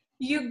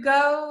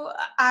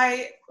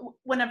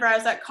whenever I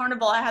was at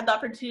Carnival, I had the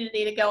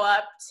opportunity to go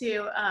up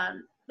to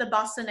the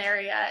Boston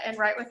area and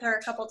write with her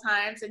a couple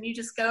times, and you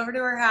just go over to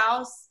her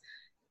house,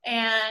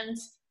 and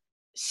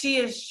she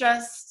is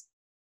just,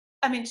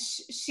 I mean,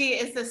 she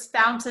is this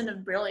fountain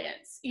of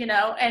brilliance,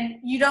 and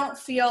you don't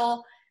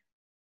feel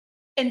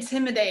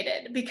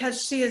intimidated,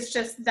 because she is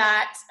just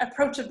that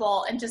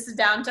approachable and just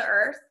down to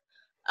earth.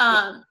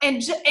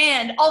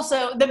 And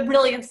also the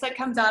brilliance that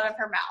comes out of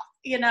her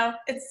mouth,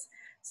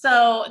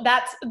 so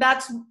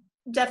that's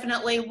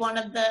definitely one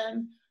of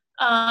them.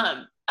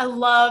 I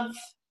love,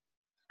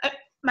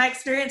 my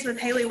experience with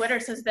Hailey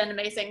Whitters has been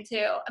amazing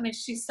too. I mean,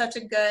 she's such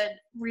a good,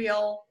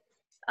 real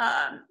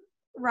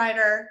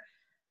writer.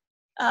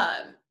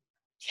 Yeah,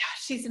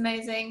 she's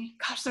amazing.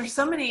 Gosh, there's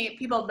so many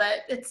people, but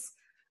it's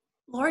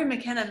Lori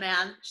McKenna,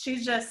 man.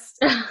 She just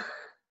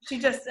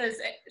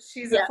is,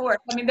 she's a force.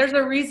 I mean, there's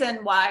a reason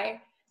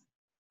why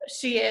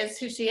she is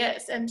who she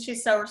is, and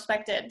she's so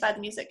respected by the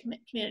music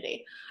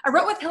community. I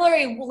wrote with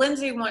Hillary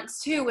Lindsey once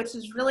too, which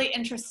is really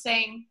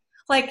interesting.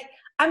 Like,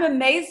 I'm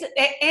amazed,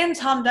 and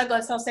Tom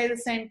Douglas, I'll say the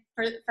same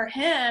for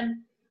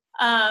him.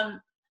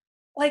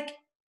 Like,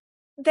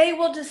 they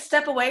will just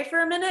step away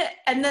for a minute,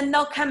 and then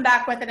they'll come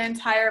back with an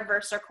entire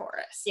verse or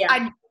chorus. Yeah.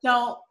 I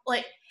don't,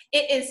 like,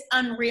 it is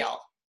unreal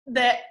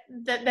that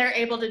they're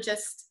able to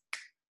just,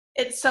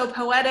 it's so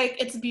poetic,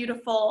 it's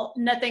beautiful,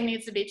 nothing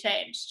needs to be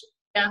changed.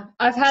 Yeah,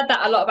 I've heard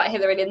that a lot about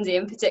Hillary Lindsey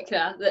in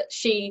particular, that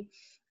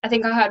I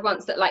think I heard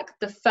once that, like,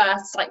 the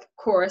first, like,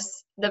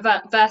 chorus, the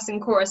verse and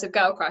chorus of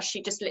Girl Crush,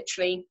 she just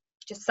literally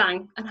just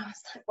sang, and I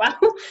was like, wow.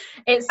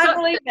 I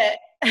believe it.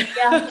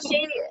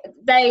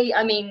 Yeah,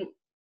 I mean,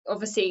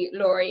 obviously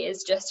Lori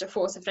is just a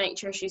force of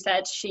nature, as you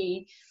said.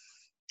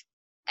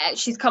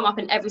 She's come up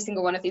in every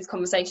single one of these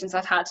conversations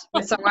I've had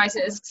with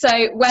songwriters,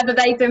 so whether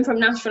they've been from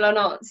Nashville or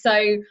not.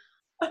 So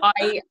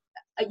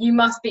you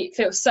must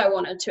feel so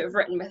honored to have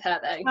written with her,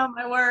 though. Oh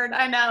my word,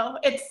 I know.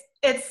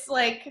 It's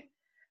like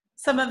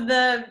some of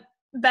the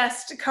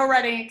best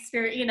co-writing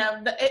experience.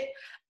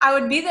 I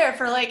would be there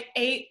for like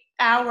 8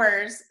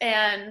 hours,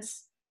 and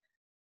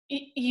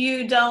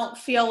you don't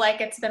feel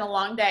like it's been a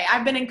long day.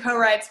 I've been in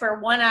co-writes where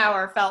 1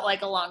 hour felt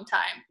like a long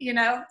time.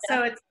 Yeah.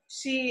 So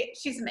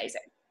she's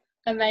amazing.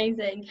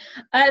 Amazing.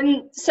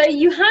 So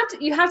you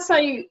had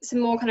some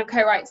more kind of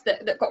co-writes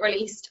that got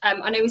released.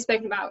 I know we've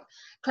spoken about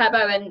Claire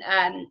Bowen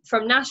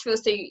from Nashville,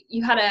 so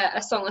you had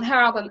a song on her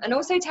album, and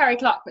also Terri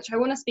Clark, which I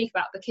want to speak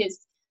about, because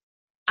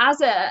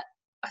as a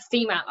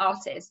female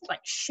artist,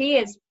 like, she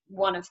is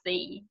one of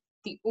the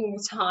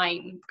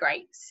all-time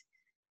greats.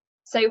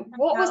 So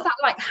what was that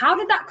like? How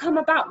did that come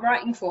about,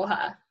 writing for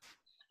her?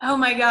 Oh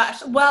my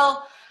gosh.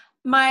 Well,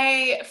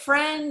 my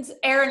friend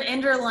Erin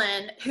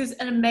Enderlin, who's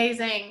an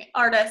amazing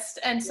artist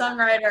and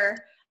songwriter,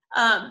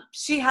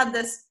 she had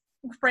this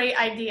great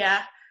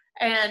idea,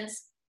 and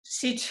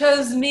she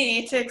chose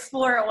me to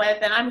explore it with,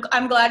 and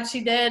I'm glad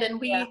she did. And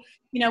we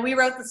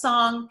wrote the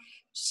song.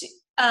 She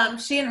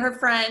and her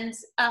friend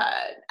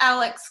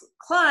Alex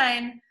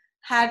Klein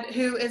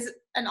who is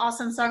an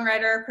awesome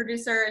songwriter,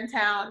 producer in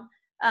town.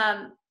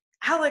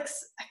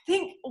 Alex, I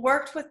think,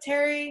 worked with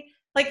Terri.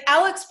 Like,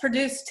 Alex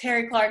produced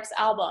Terri Clark's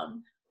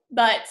album,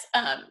 but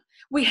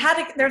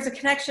there's a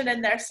connection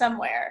in there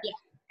somewhere.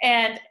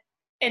 Yeah.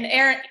 And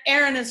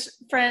Erin is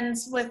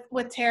friends with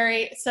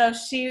Terri, so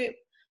she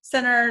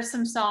sent her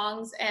some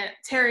songs, and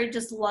Terri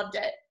just loved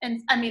it.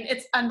 And I mean,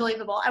 it's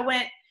unbelievable.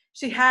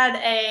 She had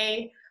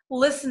a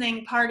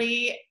listening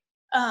party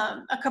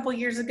a couple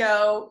years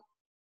ago,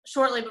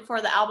 shortly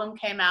before the album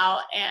came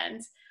out,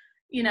 and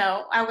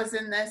I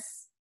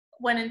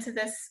went into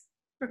this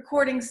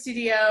recording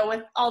studio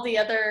with all the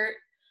other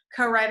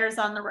co-writers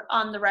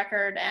on the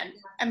record, and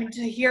I mean,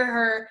 to hear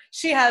her,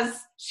 she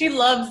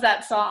loves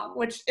that song,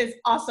 which is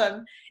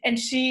awesome, and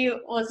she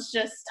was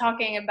just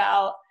talking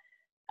about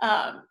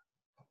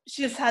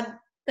she just had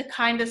the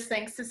kindest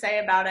things to say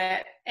about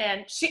it,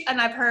 and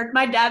I've heard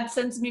my dad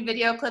sends me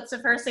video clips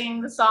of her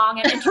singing the song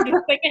and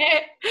introducing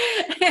it,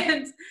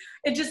 and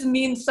it just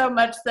means so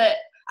much. That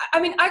I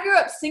mean, I grew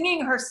up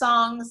singing her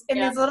songs in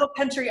these little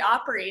country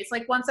operas.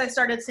 Like, once I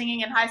started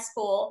singing in high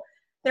school,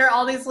 there are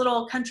all these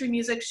little country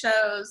music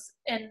shows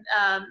in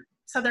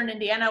southern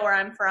Indiana, where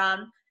I'm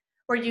from,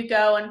 where you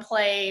go and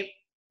play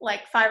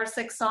like 5 or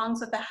 6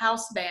 songs with a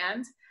house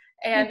band,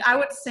 and I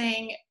would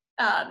sing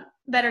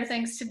Better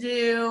Things to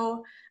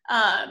Do,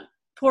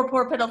 Poor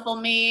Poor Pitiful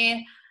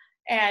Me,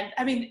 and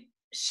I mean,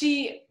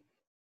 she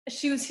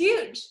was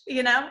huge,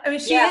 I mean,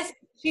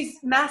 she's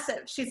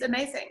massive, she's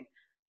amazing.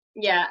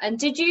 Yeah. And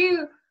did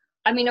you,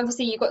 I mean,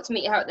 obviously you got to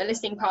meet her at the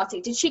listening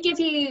party, did she give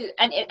you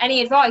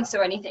any advice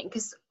or anything?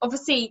 Because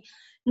obviously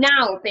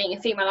now being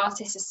a female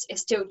artist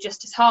is still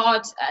just as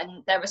hard,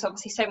 and there was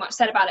obviously so much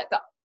said about it,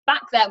 but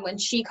back then when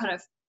she kind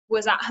of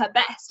was at her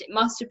best, it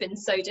must have been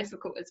so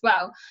difficult as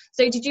well.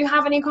 So did you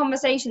have any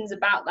conversations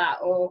about that,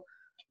 or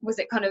was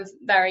it kind of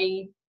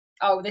very,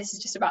 oh, this is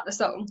just about the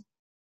song?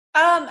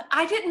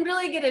 I didn't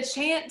really get a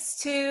chance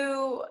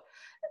to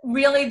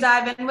really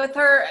dive in with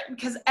her,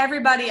 because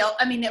everybody else,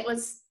 I mean,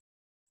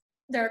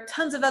 there are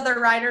tons of other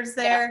writers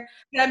there,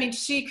 but I mean,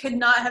 she could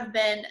not have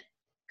been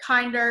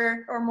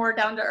kinder or more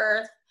down to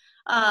earth.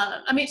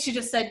 I mean, she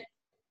just said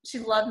she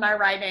loved my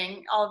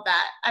writing, all of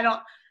that.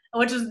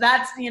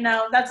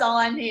 That's all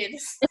I need.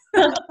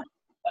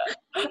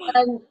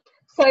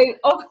 So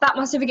that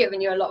must have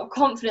given you a lot of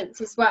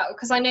confidence as well,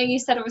 because I know you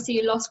said obviously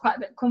you lost quite a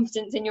bit of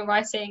confidence in your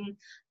writing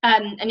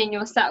and in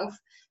yourself.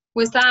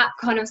 Was that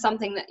kind of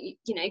something that,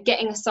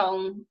 getting a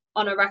song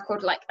on a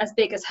record like as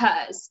big as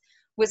hers,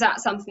 was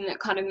that something that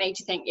kind of made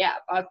you think, yeah,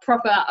 I've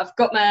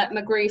got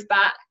my groove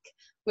back?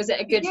 Was it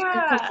a good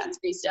confidence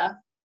booster?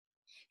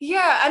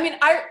 Yeah, I mean,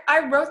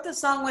 I wrote the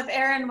song with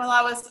Aaron while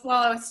I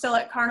was still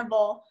at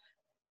Carnival.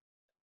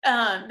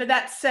 But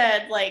that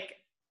said, like,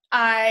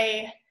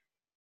 I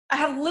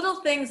had little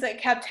things that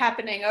kept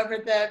happening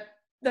over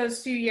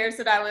those few years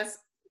that I was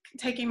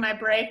taking my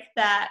break,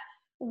 that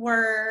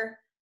were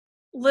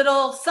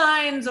little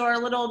signs or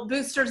little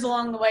boosters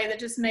along the way that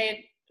just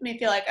made me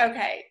feel like,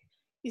 okay,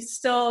 you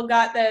still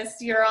got this,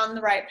 you're on the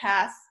right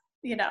path,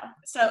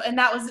 So, and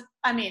that was,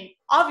 I mean,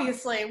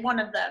 obviously one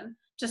of them,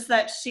 just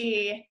that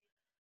she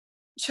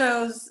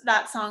chose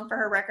that song for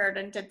her record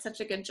and did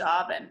such a good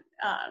job. And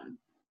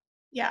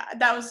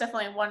that was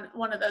definitely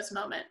one of those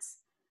moments.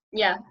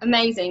 Yeah,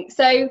 amazing.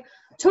 So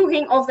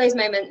talking of those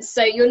moments,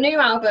 so your new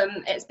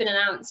album, it's been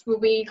announced,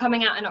 will be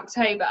coming out in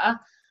October.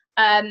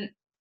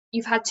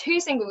 You've had 2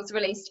 singles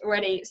released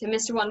already, so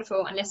Mr.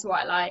 Wonderful and Little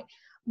White Lie.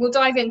 We'll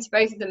dive into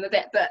both of them a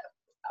bit, but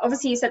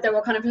obviously you said there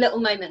were kind of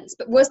little moments,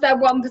 but was there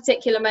one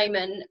particular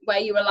moment where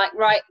you were like,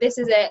 right, this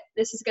is it,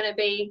 this is going to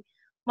be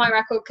my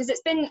record? Because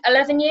it's been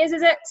 11 years,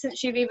 is it,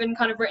 since you've even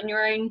kind of written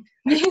your own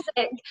music?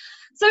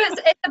 So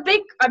it's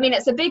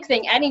a big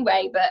thing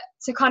anyway, but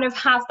to kind of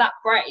have that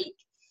break,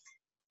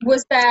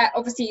 was there,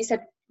 obviously you said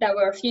there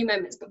were a few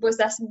moments, but was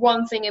there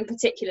one thing in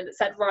particular that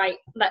said, right,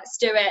 let's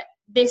do it,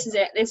 this is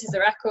the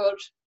record,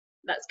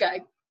 let's go?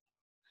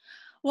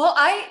 Well,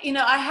 I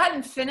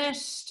hadn't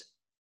finished,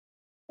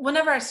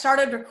 whenever I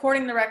started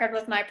recording the record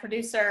with my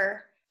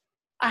producer,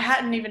 I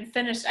hadn't even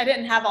finished, I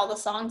didn't have all the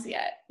songs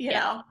yet, you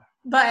know,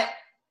 but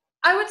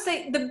I would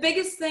say the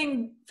biggest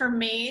thing for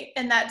me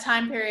in that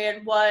time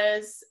period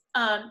was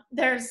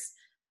there's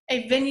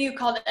a venue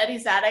called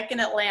Eddie's Attic in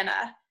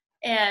Atlanta,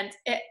 and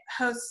it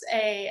hosts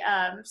a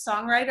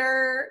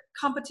songwriter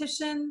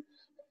competition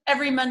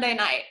every Monday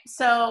night.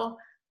 So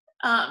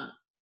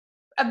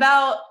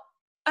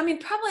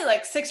probably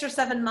like 6 or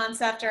 7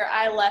 months after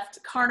I left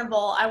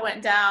Carnival, I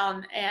went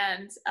down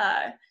and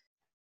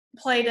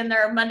played in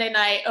their Monday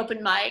night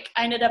open mic.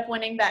 I ended up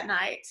winning that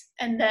night.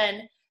 And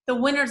then the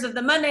winners of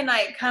the Monday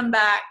night come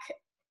back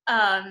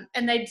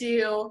and they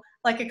do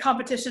like a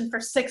competition for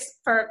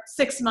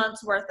 6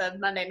 months worth of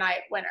Monday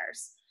night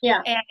winners.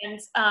 Yeah. And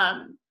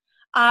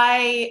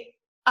I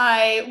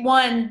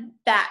won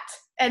that.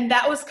 And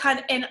that was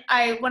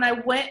when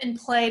I went and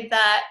played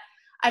that,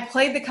 I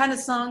played the kind of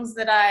songs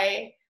that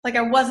I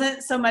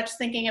wasn't so much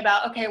thinking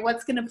about, okay,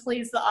 what's going to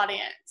please the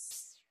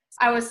audience.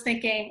 I was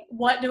thinking,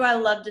 what do I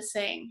love to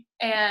sing?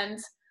 And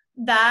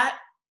that,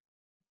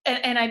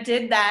 and I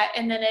did that.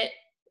 And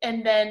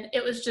then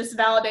it was just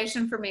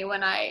validation for me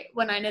when I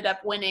ended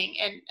up winning.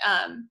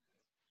 And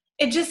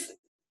it just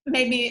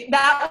made me,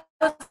 that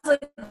was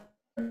like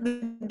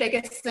the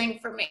biggest thing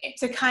for me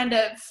to kind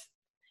of,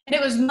 and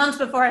it was months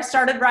before I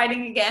started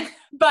writing again,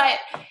 but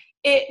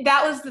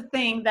that was the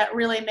thing that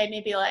really made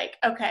me be like,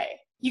 okay,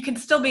 you can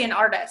still be an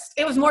artist.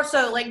 It was more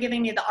so like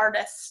giving me the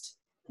artist,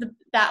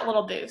 that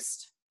little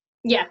boost.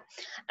 Yeah.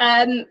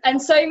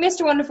 And so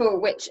Mr.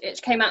 Wonderful, which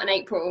came out in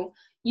April,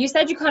 you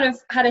said you kind of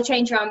had a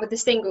change around with the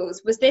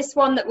singles. Was this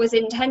one that was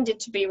intended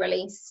to be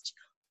released?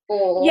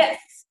 Or Yes.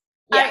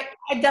 yeah.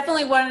 I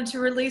definitely wanted to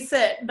release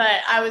it,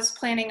 but I was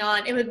planning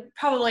on, it would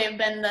probably have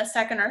been the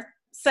second or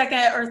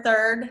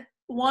third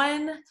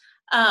one.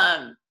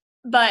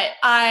 But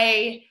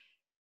the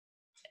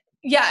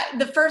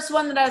first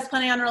one that I was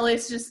planning on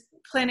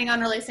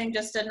releasing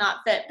just did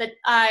not fit. But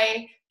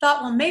I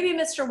thought, well, maybe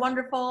Mr.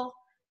 Wonderful,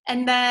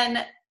 and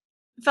then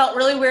felt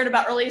really weird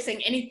about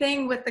releasing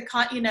anything with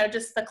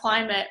just the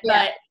climate.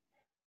 Yeah.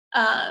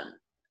 But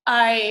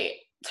I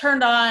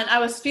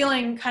was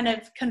feeling kind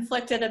of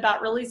conflicted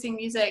about releasing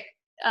music,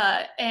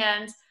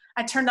 and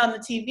I turned on the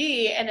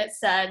TV and it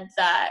said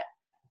that,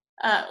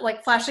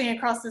 like flashing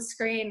across the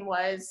screen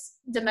was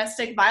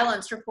domestic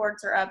violence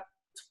reports are up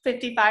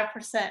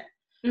 55%.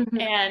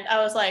 Mm-hmm. And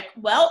I was like,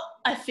 well,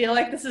 I feel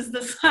like this is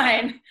the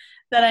sign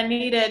that I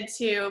needed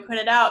to put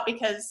it out,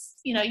 because,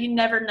 you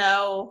never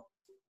know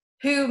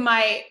who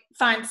might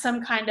find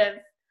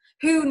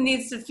who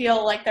needs to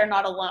feel like they're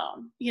not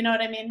alone. You know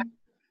what I mean?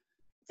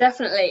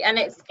 Definitely. And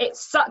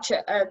it's such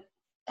a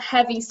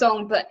heavy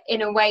song, but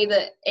in a way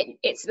that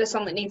it's the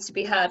song that needs to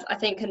be heard, I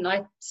think. And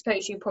I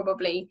suppose you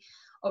probably,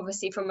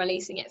 obviously from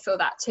releasing it, feel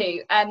that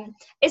too.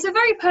 It's a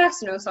very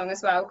personal song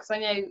as well, because I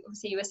know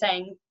obviously you were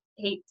saying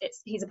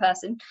he's a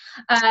person.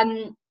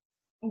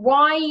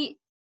 Why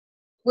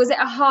was it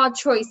a hard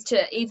choice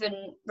to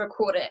even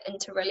record it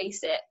and to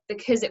release it,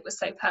 because it was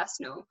so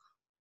personal?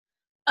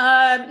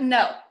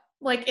 No,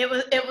 like it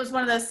was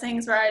one of those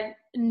things where I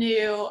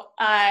knew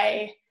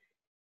I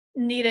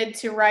needed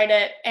to write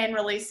it and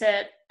release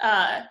it.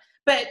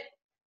 But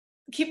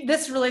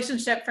this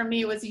relationship for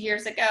me was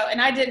years ago,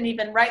 and I didn't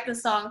even write the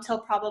song till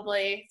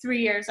probably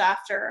 3 years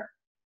after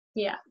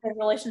the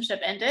relationship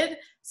ended.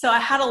 So I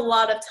had a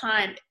lot of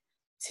time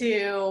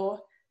to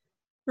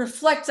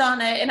reflect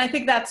on it, and I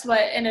think that's what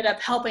ended up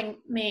helping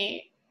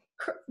me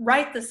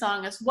write the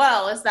song as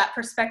well, is that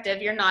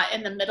perspective. You're not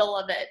in the middle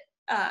of it,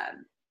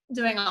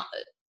 doing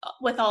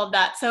with all of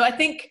that. So I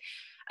think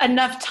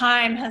enough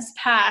time has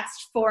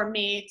passed for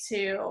me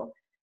to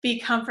be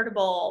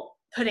comfortable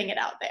putting it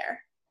out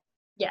there.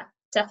 Yeah,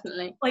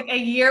 definitely. Like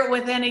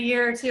within a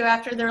year or two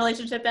after the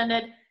relationship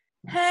ended,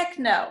 heck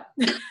no.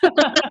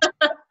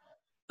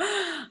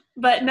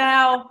 But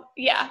now,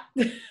 yeah.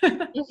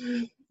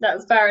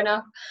 That's fair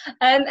enough.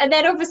 And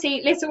then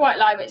obviously Little White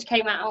Lie, which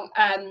came out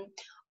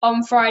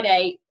on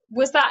Friday.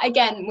 Was that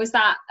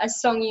a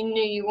song you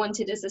knew you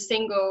wanted as a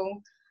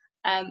single?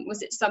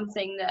 Was it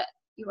something that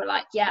you were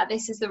like, yeah,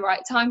 this is the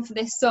right time for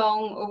this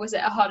song, or was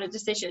it a harder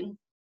decision?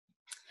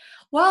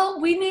 Well,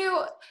 we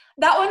knew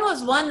that one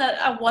was one that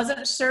I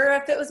wasn't sure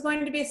if it was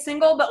going to be a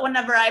single, but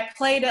whenever I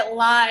played it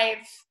live,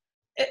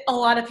 a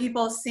lot of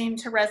people seemed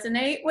to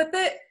resonate with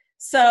it.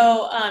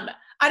 So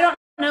I don't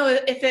know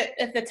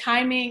if the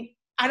timing,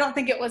 I don't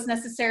think it was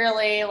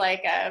necessarily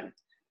like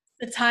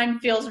the time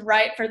feels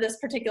right for this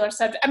particular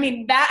subject. I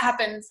mean, that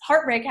happens,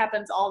 heartbreak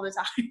happens all the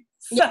time.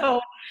 So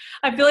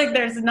I feel like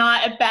there's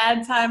not a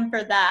bad time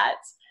for that.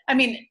 I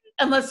mean,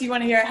 unless you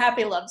want to hear a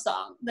happy love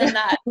song, then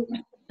that.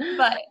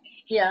 But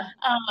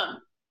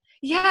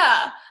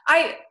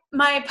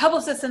my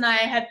publicist and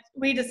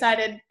we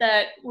decided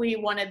that we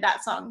wanted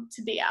that song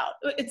to be out.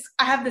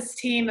 I have this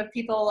team of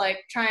people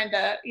like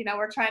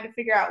we're trying to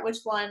figure out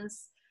which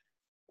ones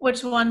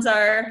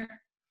are,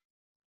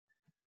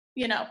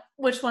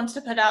 which ones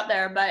to put out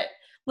there. But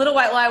Little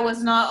White Lie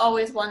was not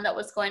always one that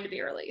was going to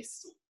be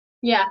released.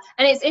 Yeah,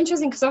 and it's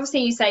interesting because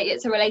obviously you say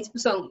it's a relatable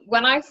song.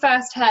 When I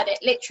first heard it,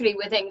 literally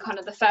within kind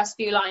of the first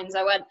few lines,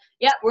 I went,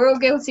 yeah, we're all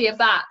guilty of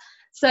that.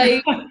 So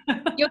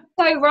you're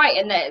so right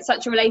in that it's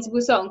such a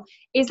relatable song.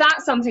 Is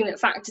that something that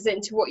factors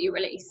into what you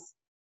release?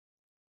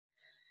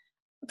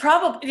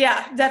 Probably,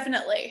 yeah,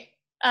 definitely.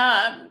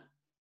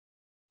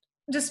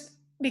 Just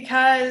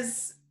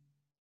because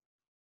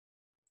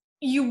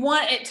you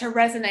want it to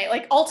resonate.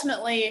 Like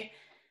ultimately,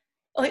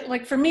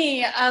 like for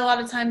me, I a lot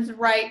of times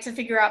write to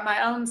figure out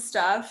my own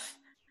stuff,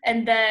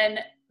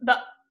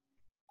 but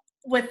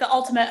with the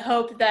ultimate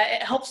hope that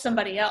it helps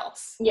somebody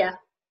else. Yeah.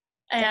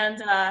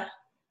 And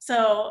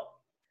so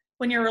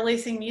when you're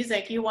releasing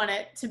music, you want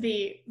it to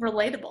be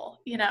relatable,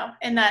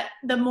 and that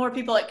the more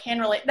people it can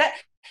relate, that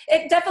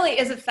it definitely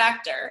is a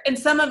factor. And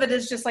some of it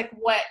is just like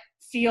what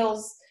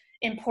feels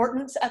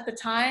important at the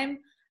time.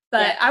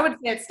 But I would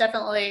say it's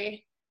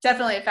definitely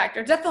a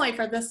factor, definitely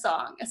for this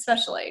song,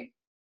 especially.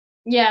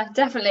 Yeah,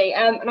 definitely.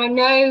 And I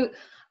know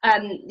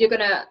you're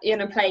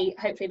gonna play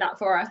hopefully that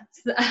for us.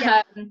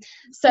 Yeah.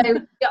 So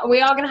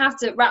we are gonna have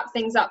to wrap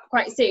things up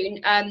quite soon.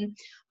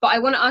 But I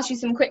want to ask you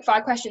some quick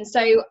fire questions.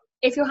 So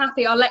if you're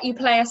happy, I'll let you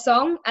play a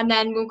song and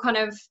then we'll kind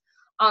of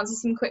answer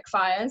some quick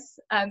fires.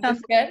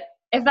 Sounds good.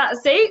 If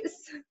that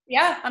suits.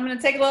 Yeah, I'm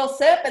gonna take a little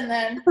sip and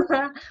then.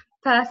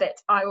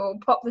 Perfect. I will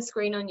pop the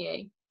screen on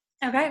you.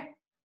 Okay.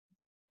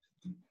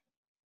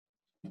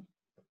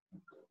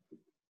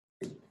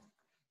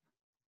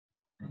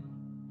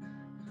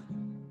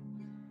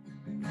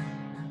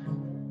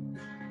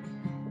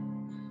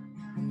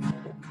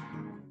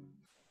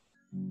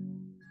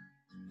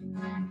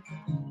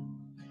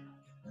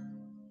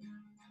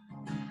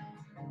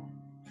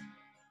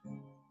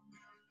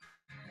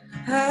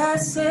 I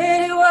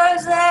said it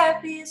was the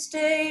happiest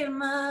day of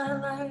my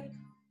life.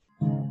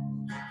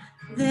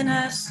 Then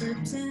I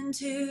slipped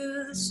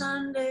into the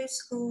Sunday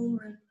school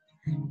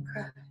and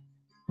cried.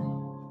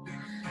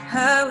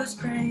 I was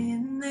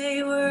praying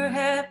they were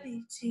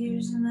happy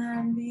tears and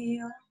I'd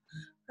be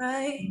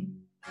alright.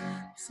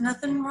 There's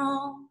nothing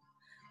wrong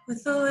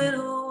with a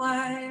little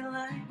white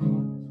light.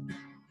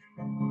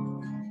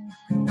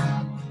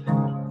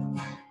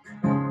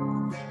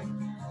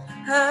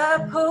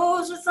 I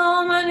posed with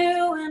all my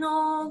new and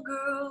old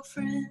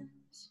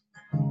girlfriends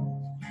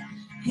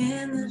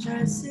in the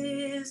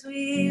dresses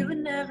we would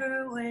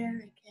never wear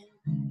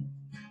again.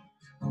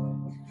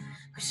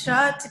 We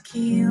shot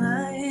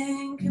tequila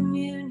in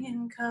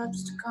communion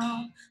cups to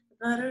calm the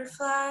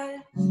butterflies.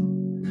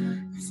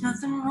 There's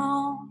nothing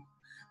wrong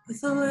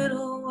with a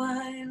little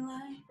white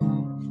light.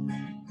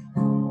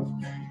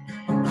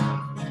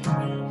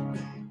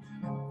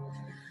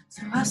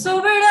 So I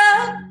sobered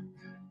up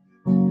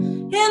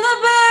in the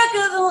back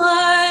of the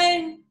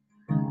line,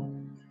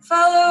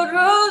 followed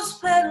rose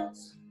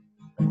petals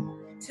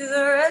to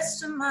the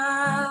rest of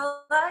my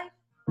life.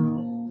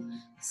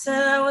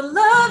 Said I would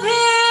love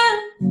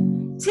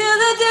him till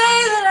the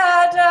day that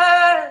I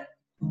die.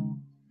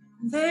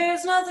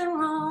 There's nothing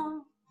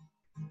wrong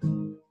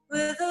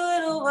with a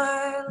little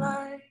white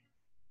light.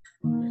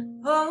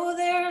 Oh,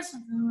 there's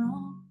nothing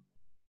wrong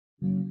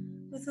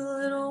with a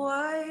little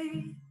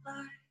white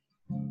light.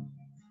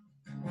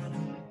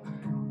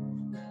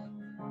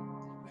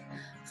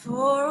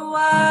 For a while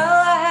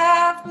I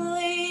half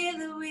believed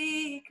that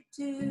we could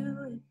do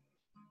it,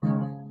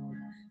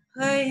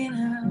 playing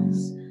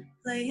house,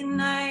 playing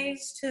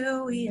nice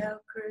till we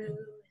outgrew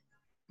it.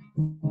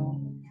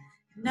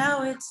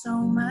 Now it's,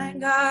 oh my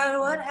God,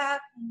 what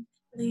happened?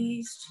 At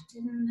least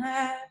you didn't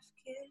have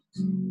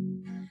kids.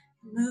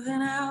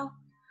 Moving out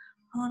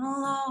on a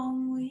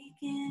long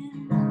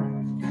weekend.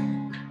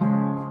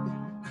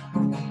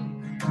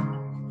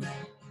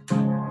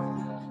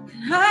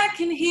 And I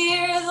can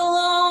hear the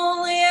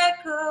lonely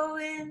echo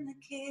in the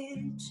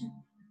kitchen,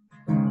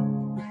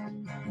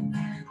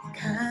 the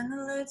kind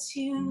that lets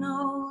you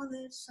know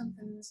that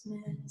something's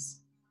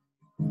missing.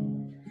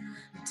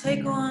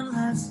 Take one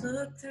last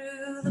look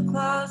through the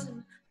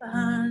closet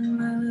behind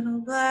my little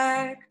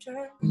black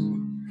dress.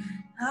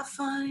 I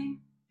find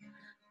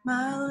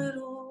my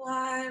little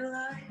white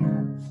light.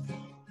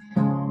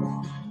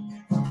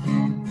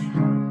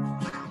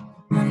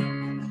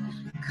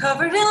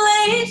 Covered in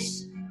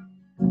lace,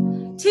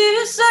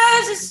 2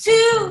 sizes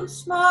too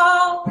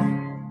small.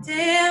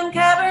 Damn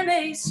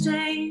Cabernet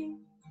stain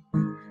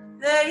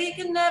that he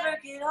could never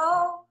get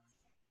off.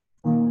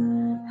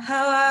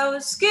 How I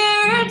was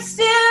scared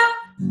still,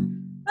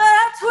 but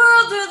I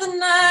twirled through the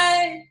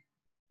night,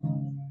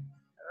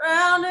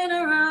 around and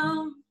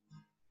around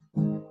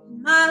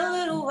my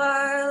little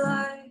white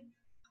light.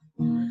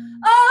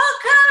 All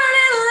covered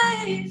in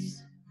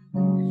lace,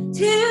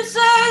 2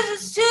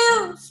 sizes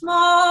too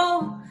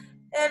small.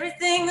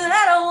 Everything that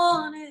I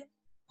wanted,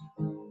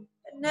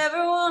 I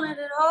never wanted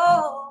at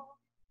all.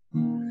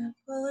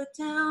 Pull it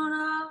down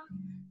off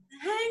the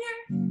hanger,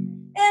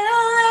 and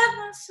I let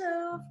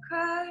myself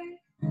cry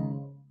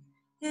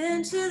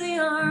into the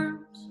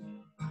arms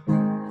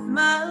of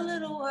my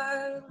little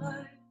white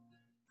light.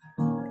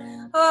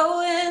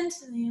 Oh,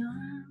 into the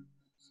arms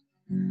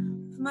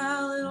of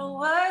my little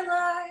white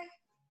light.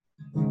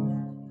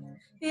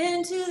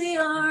 Into the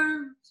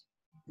arms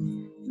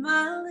of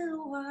my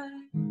little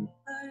white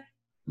light.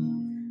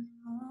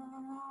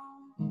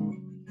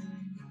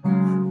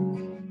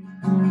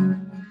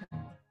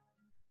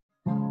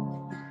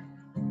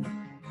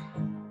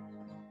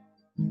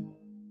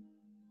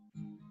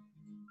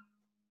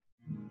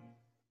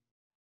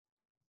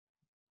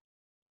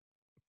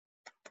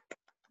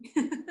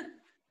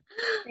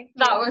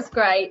 That was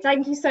great.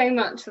 Thank you so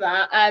much for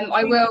that.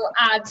 I will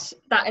add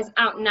that is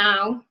out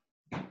now,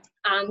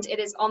 and it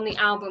is on the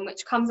album,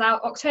 which comes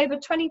out October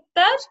 23rd.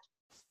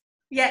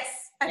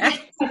 Yes, I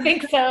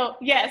think so.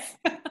 Yes.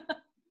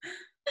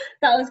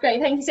 That was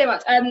great. Thank you so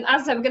much. As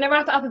I said, we're going to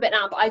wrap it up a bit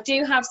now, but I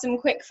do have some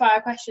quick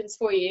fire questions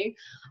for you,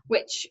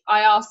 which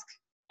I ask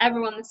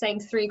everyone the same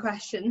 3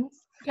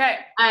 questions.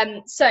 Okay.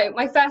 So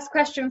my first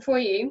question for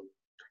you: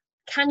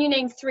 can you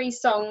name 3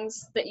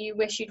 songs that you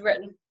wish you'd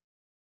written?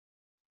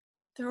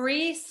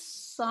 3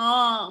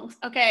 songs.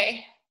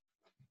 Okay.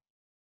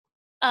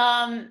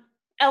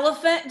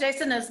 Elephant,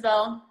 Jason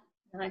Isbell.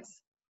 Nice.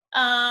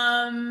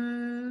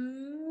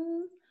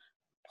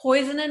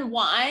 Poison and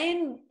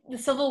Wine, the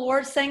Civil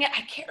War sang it.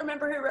 I can't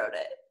remember who wrote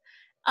it.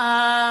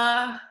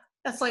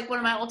 That's like one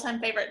of my all-time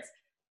favorites.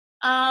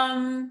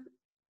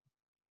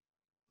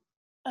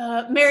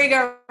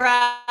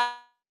 Merry-Go-Round.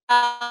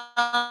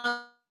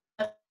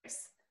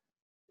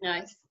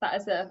 Nice. That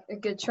is a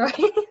good choice.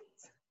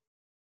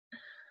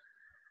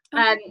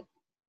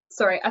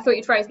 Sorry, I thought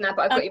you'd frozen there,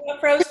 but I've got you.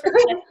 Frozen.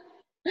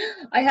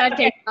 I heard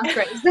Kate. That's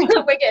great.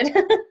 We're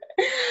good.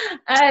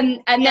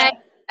 And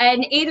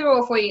then either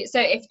or for you. So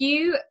if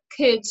you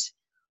could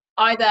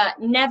either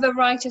never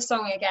write a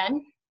song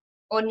again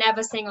or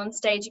never sing on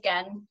stage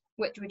again,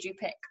 which would you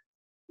pick?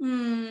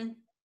 Who,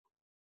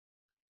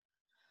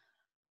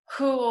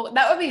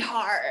 that would be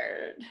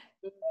hard.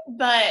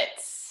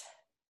 But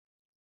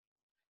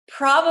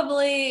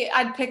probably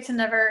I'd pick to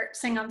never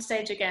sing on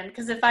stage again,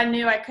 because if I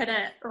knew I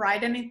couldn't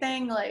write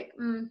anything, like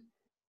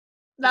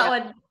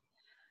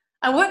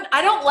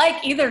I don't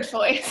like either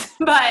choice,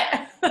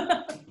 but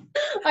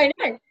I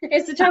know,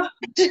 it's a tough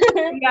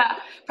yeah,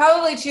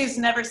 probably choose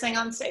to never sing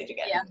on stage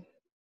again. Yeah,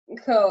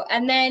 cool.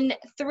 And then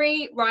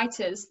 3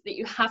 writers that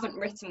you haven't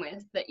written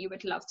with that you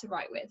would love to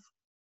write with.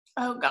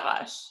 Oh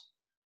gosh,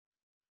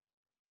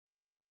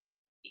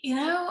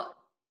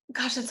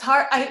 it's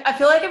hard. I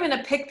feel like I'm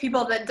gonna pick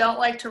people that don't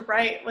like to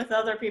write with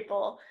other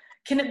people.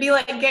 Can it be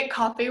like get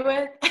coffee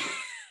with?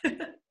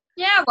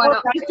 Yeah, why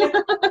not?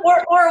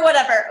 or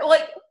whatever.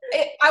 Like,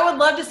 I would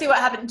love to see what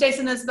happened.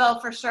 Jason Isbell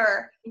for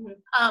sure.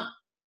 Mm-hmm.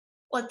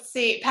 Let's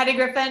see, Patty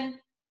Griffin,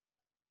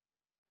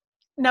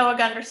 Noah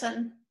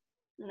Gunderson.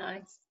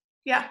 Nice.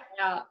 Yeah,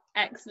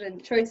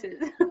 excellent choices.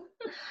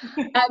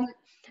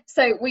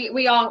 So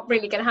we are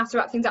really going to have to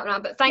wrap things up now,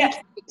 but thank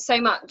you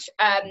so much.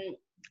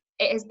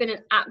 It has been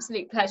an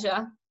absolute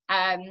pleasure.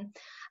 And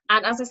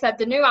as I said,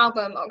 the new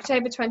album,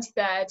 October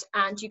 23rd,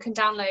 and you can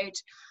download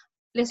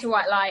Little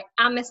White Lie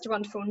and Mr.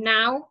 Wonderful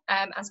now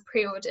as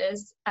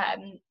pre-orders.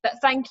 But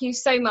thank you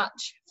so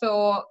much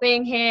for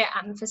being here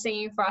and for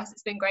singing for us.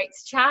 It's been great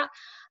to chat,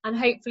 and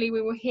hopefully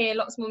we will hear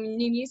lots more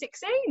new music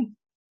soon.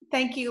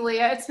 Thank you,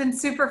 Leah. It's been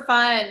super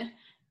fun.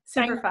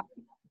 Super fun.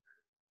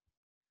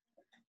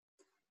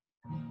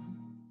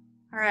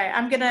 All right,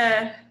 I'm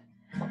gonna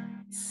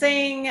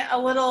sing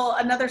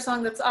another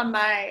song that's on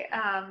my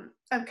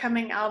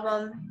upcoming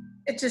album.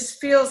 It just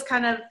feels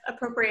kind of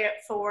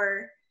appropriate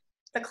for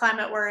the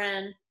climate we're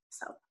in.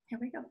 So here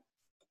we go.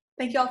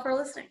 Thank you all for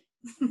listening.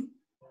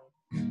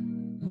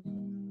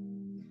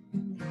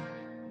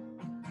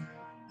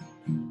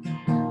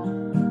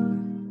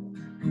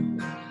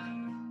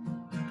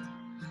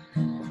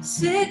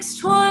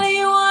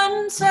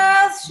 621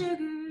 South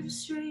Sugar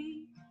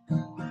Street.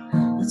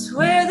 That's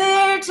where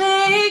they're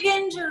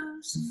taking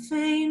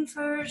Josephine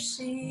for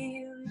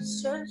she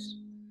was just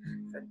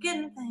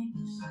forgetting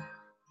things.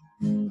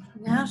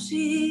 Now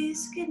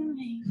she's getting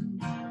me.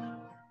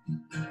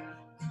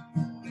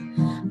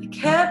 They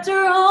kept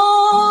her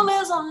home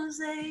as long as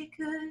they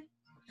could,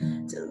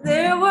 till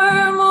there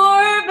were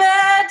more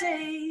bad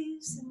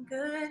days than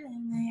good,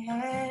 and they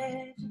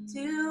had to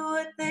do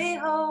what they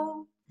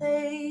hoped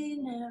they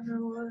never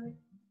would.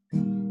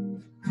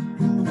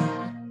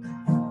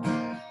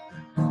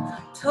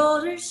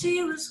 Told her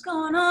she was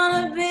going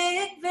on a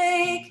big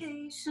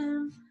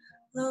vacation,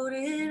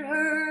 loaded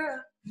her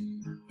up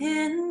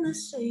in the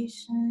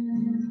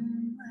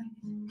station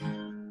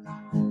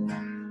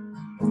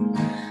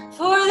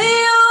for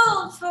the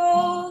old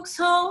folks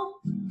home.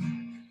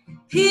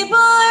 People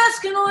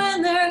asking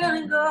when they're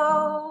gonna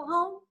go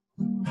home.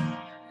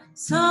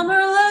 Some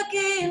are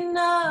lucky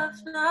enough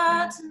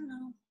not to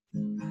know.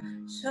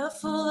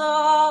 Shuffle the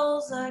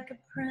halls like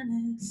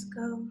apprentice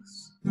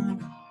ghosts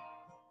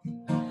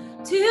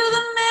to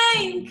the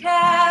main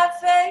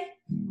cafe.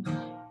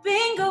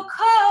 Bingo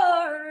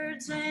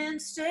cards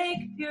and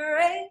steak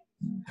puree.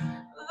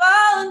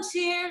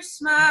 Volunteers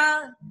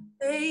smiling,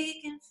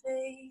 vacant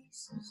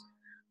faces.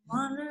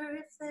 Wonder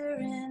if they're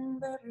in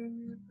better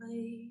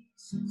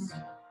places.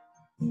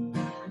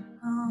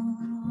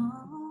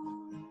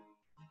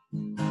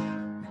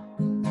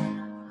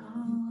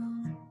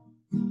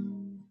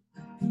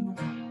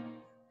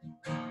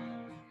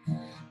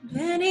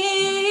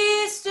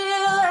 Benny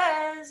still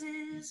has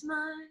his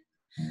mind.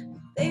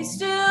 They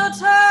still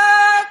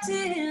talk to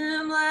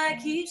him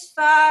like he's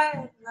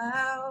fired,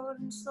 loud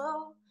and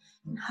slow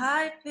and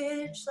high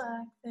pitched,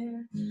 like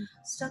they're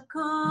stuck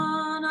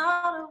on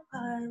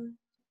autopilot.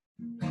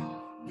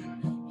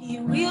 He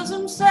wheels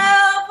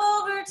himself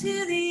over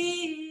to the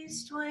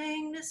east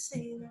wing to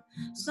see the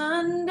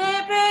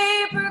Sunday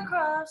paper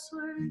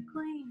crossword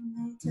queen.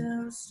 They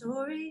tell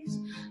stories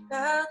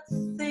about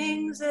the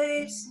things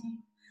they've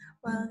seen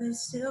while they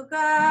still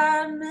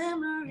got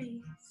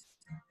memories.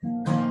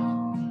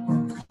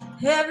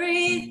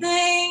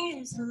 Everything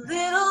is a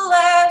little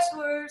less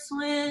worse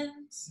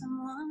when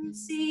someone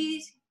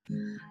sees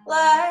you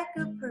like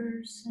a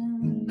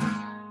person.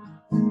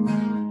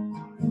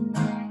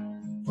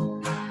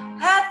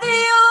 At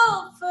the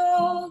old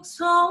folks'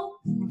 home,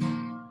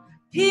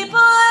 people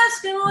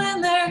asking when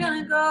they're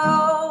gonna go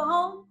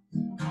home.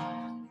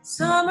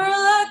 Some are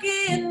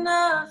lucky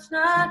enough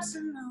not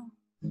to know.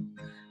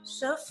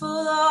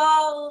 Shuffle the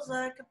halls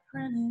like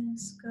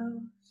apprentice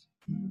ghosts.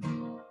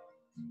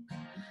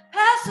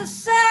 Past a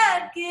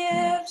sad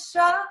gift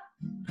shop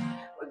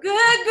where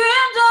good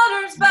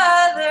granddaughters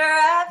buy their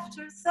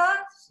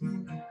afterthoughts.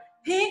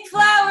 Pink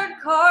flowered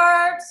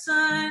cards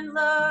signed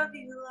love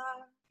you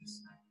lost.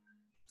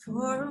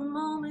 For a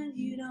moment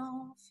you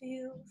don't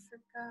feel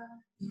forgot.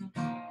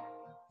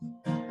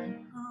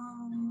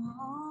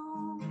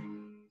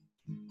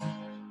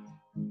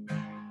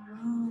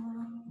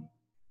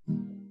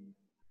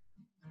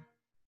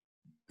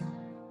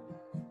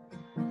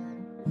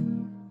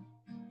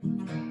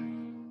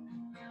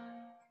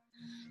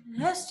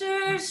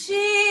 Esther,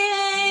 she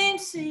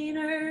ain't seen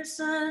her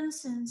son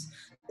since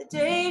the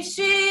day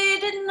she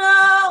didn't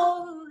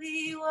know who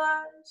he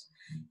was.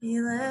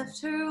 He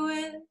left her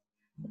with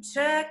a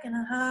check and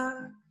a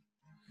hug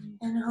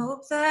and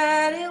hoped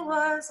that it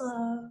was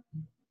love.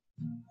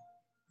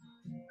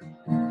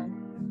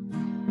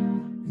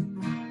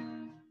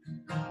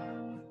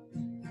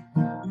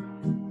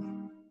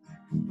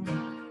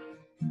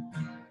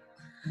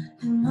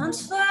 And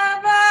months fly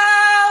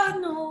by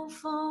with no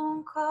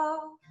phone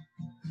call.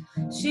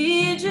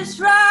 She just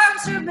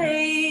rocks her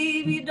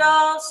baby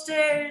doll,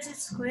 stares at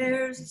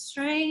squares that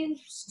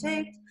strangers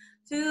taped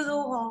to the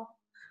wall,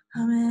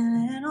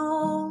 humming an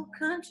old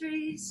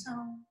country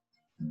song.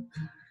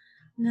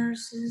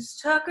 Nurses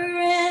tuck her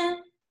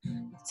in,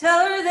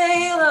 tell her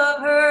they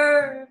love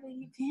her, but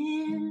you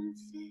can't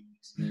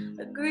fix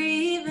a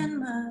grieving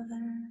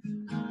mother.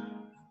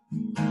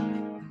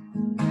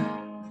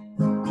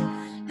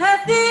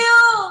 At the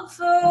old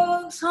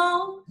folks'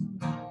 home,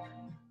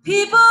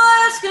 people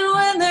asking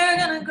when they're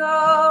gonna go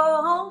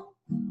home.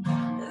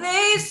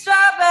 They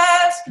stop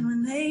asking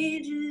when they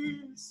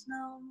just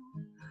know.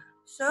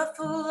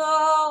 Shuffle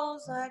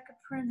walls like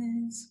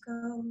apprentice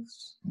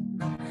ghosts,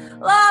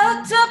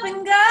 locked up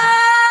in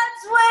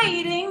God's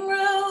waiting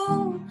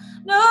room.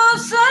 No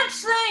such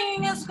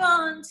thing as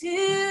gone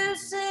too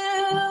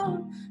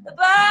soon. The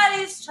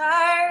body's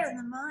tired and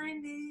the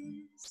mind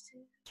is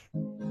too.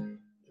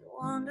 You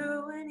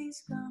wonder when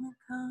he's gonna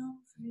come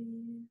for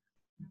you,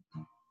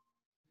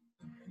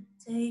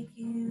 take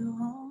you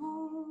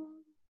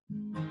home,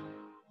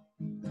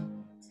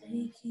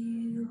 take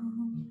you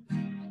home,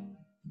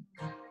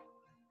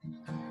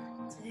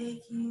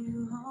 take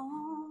you home.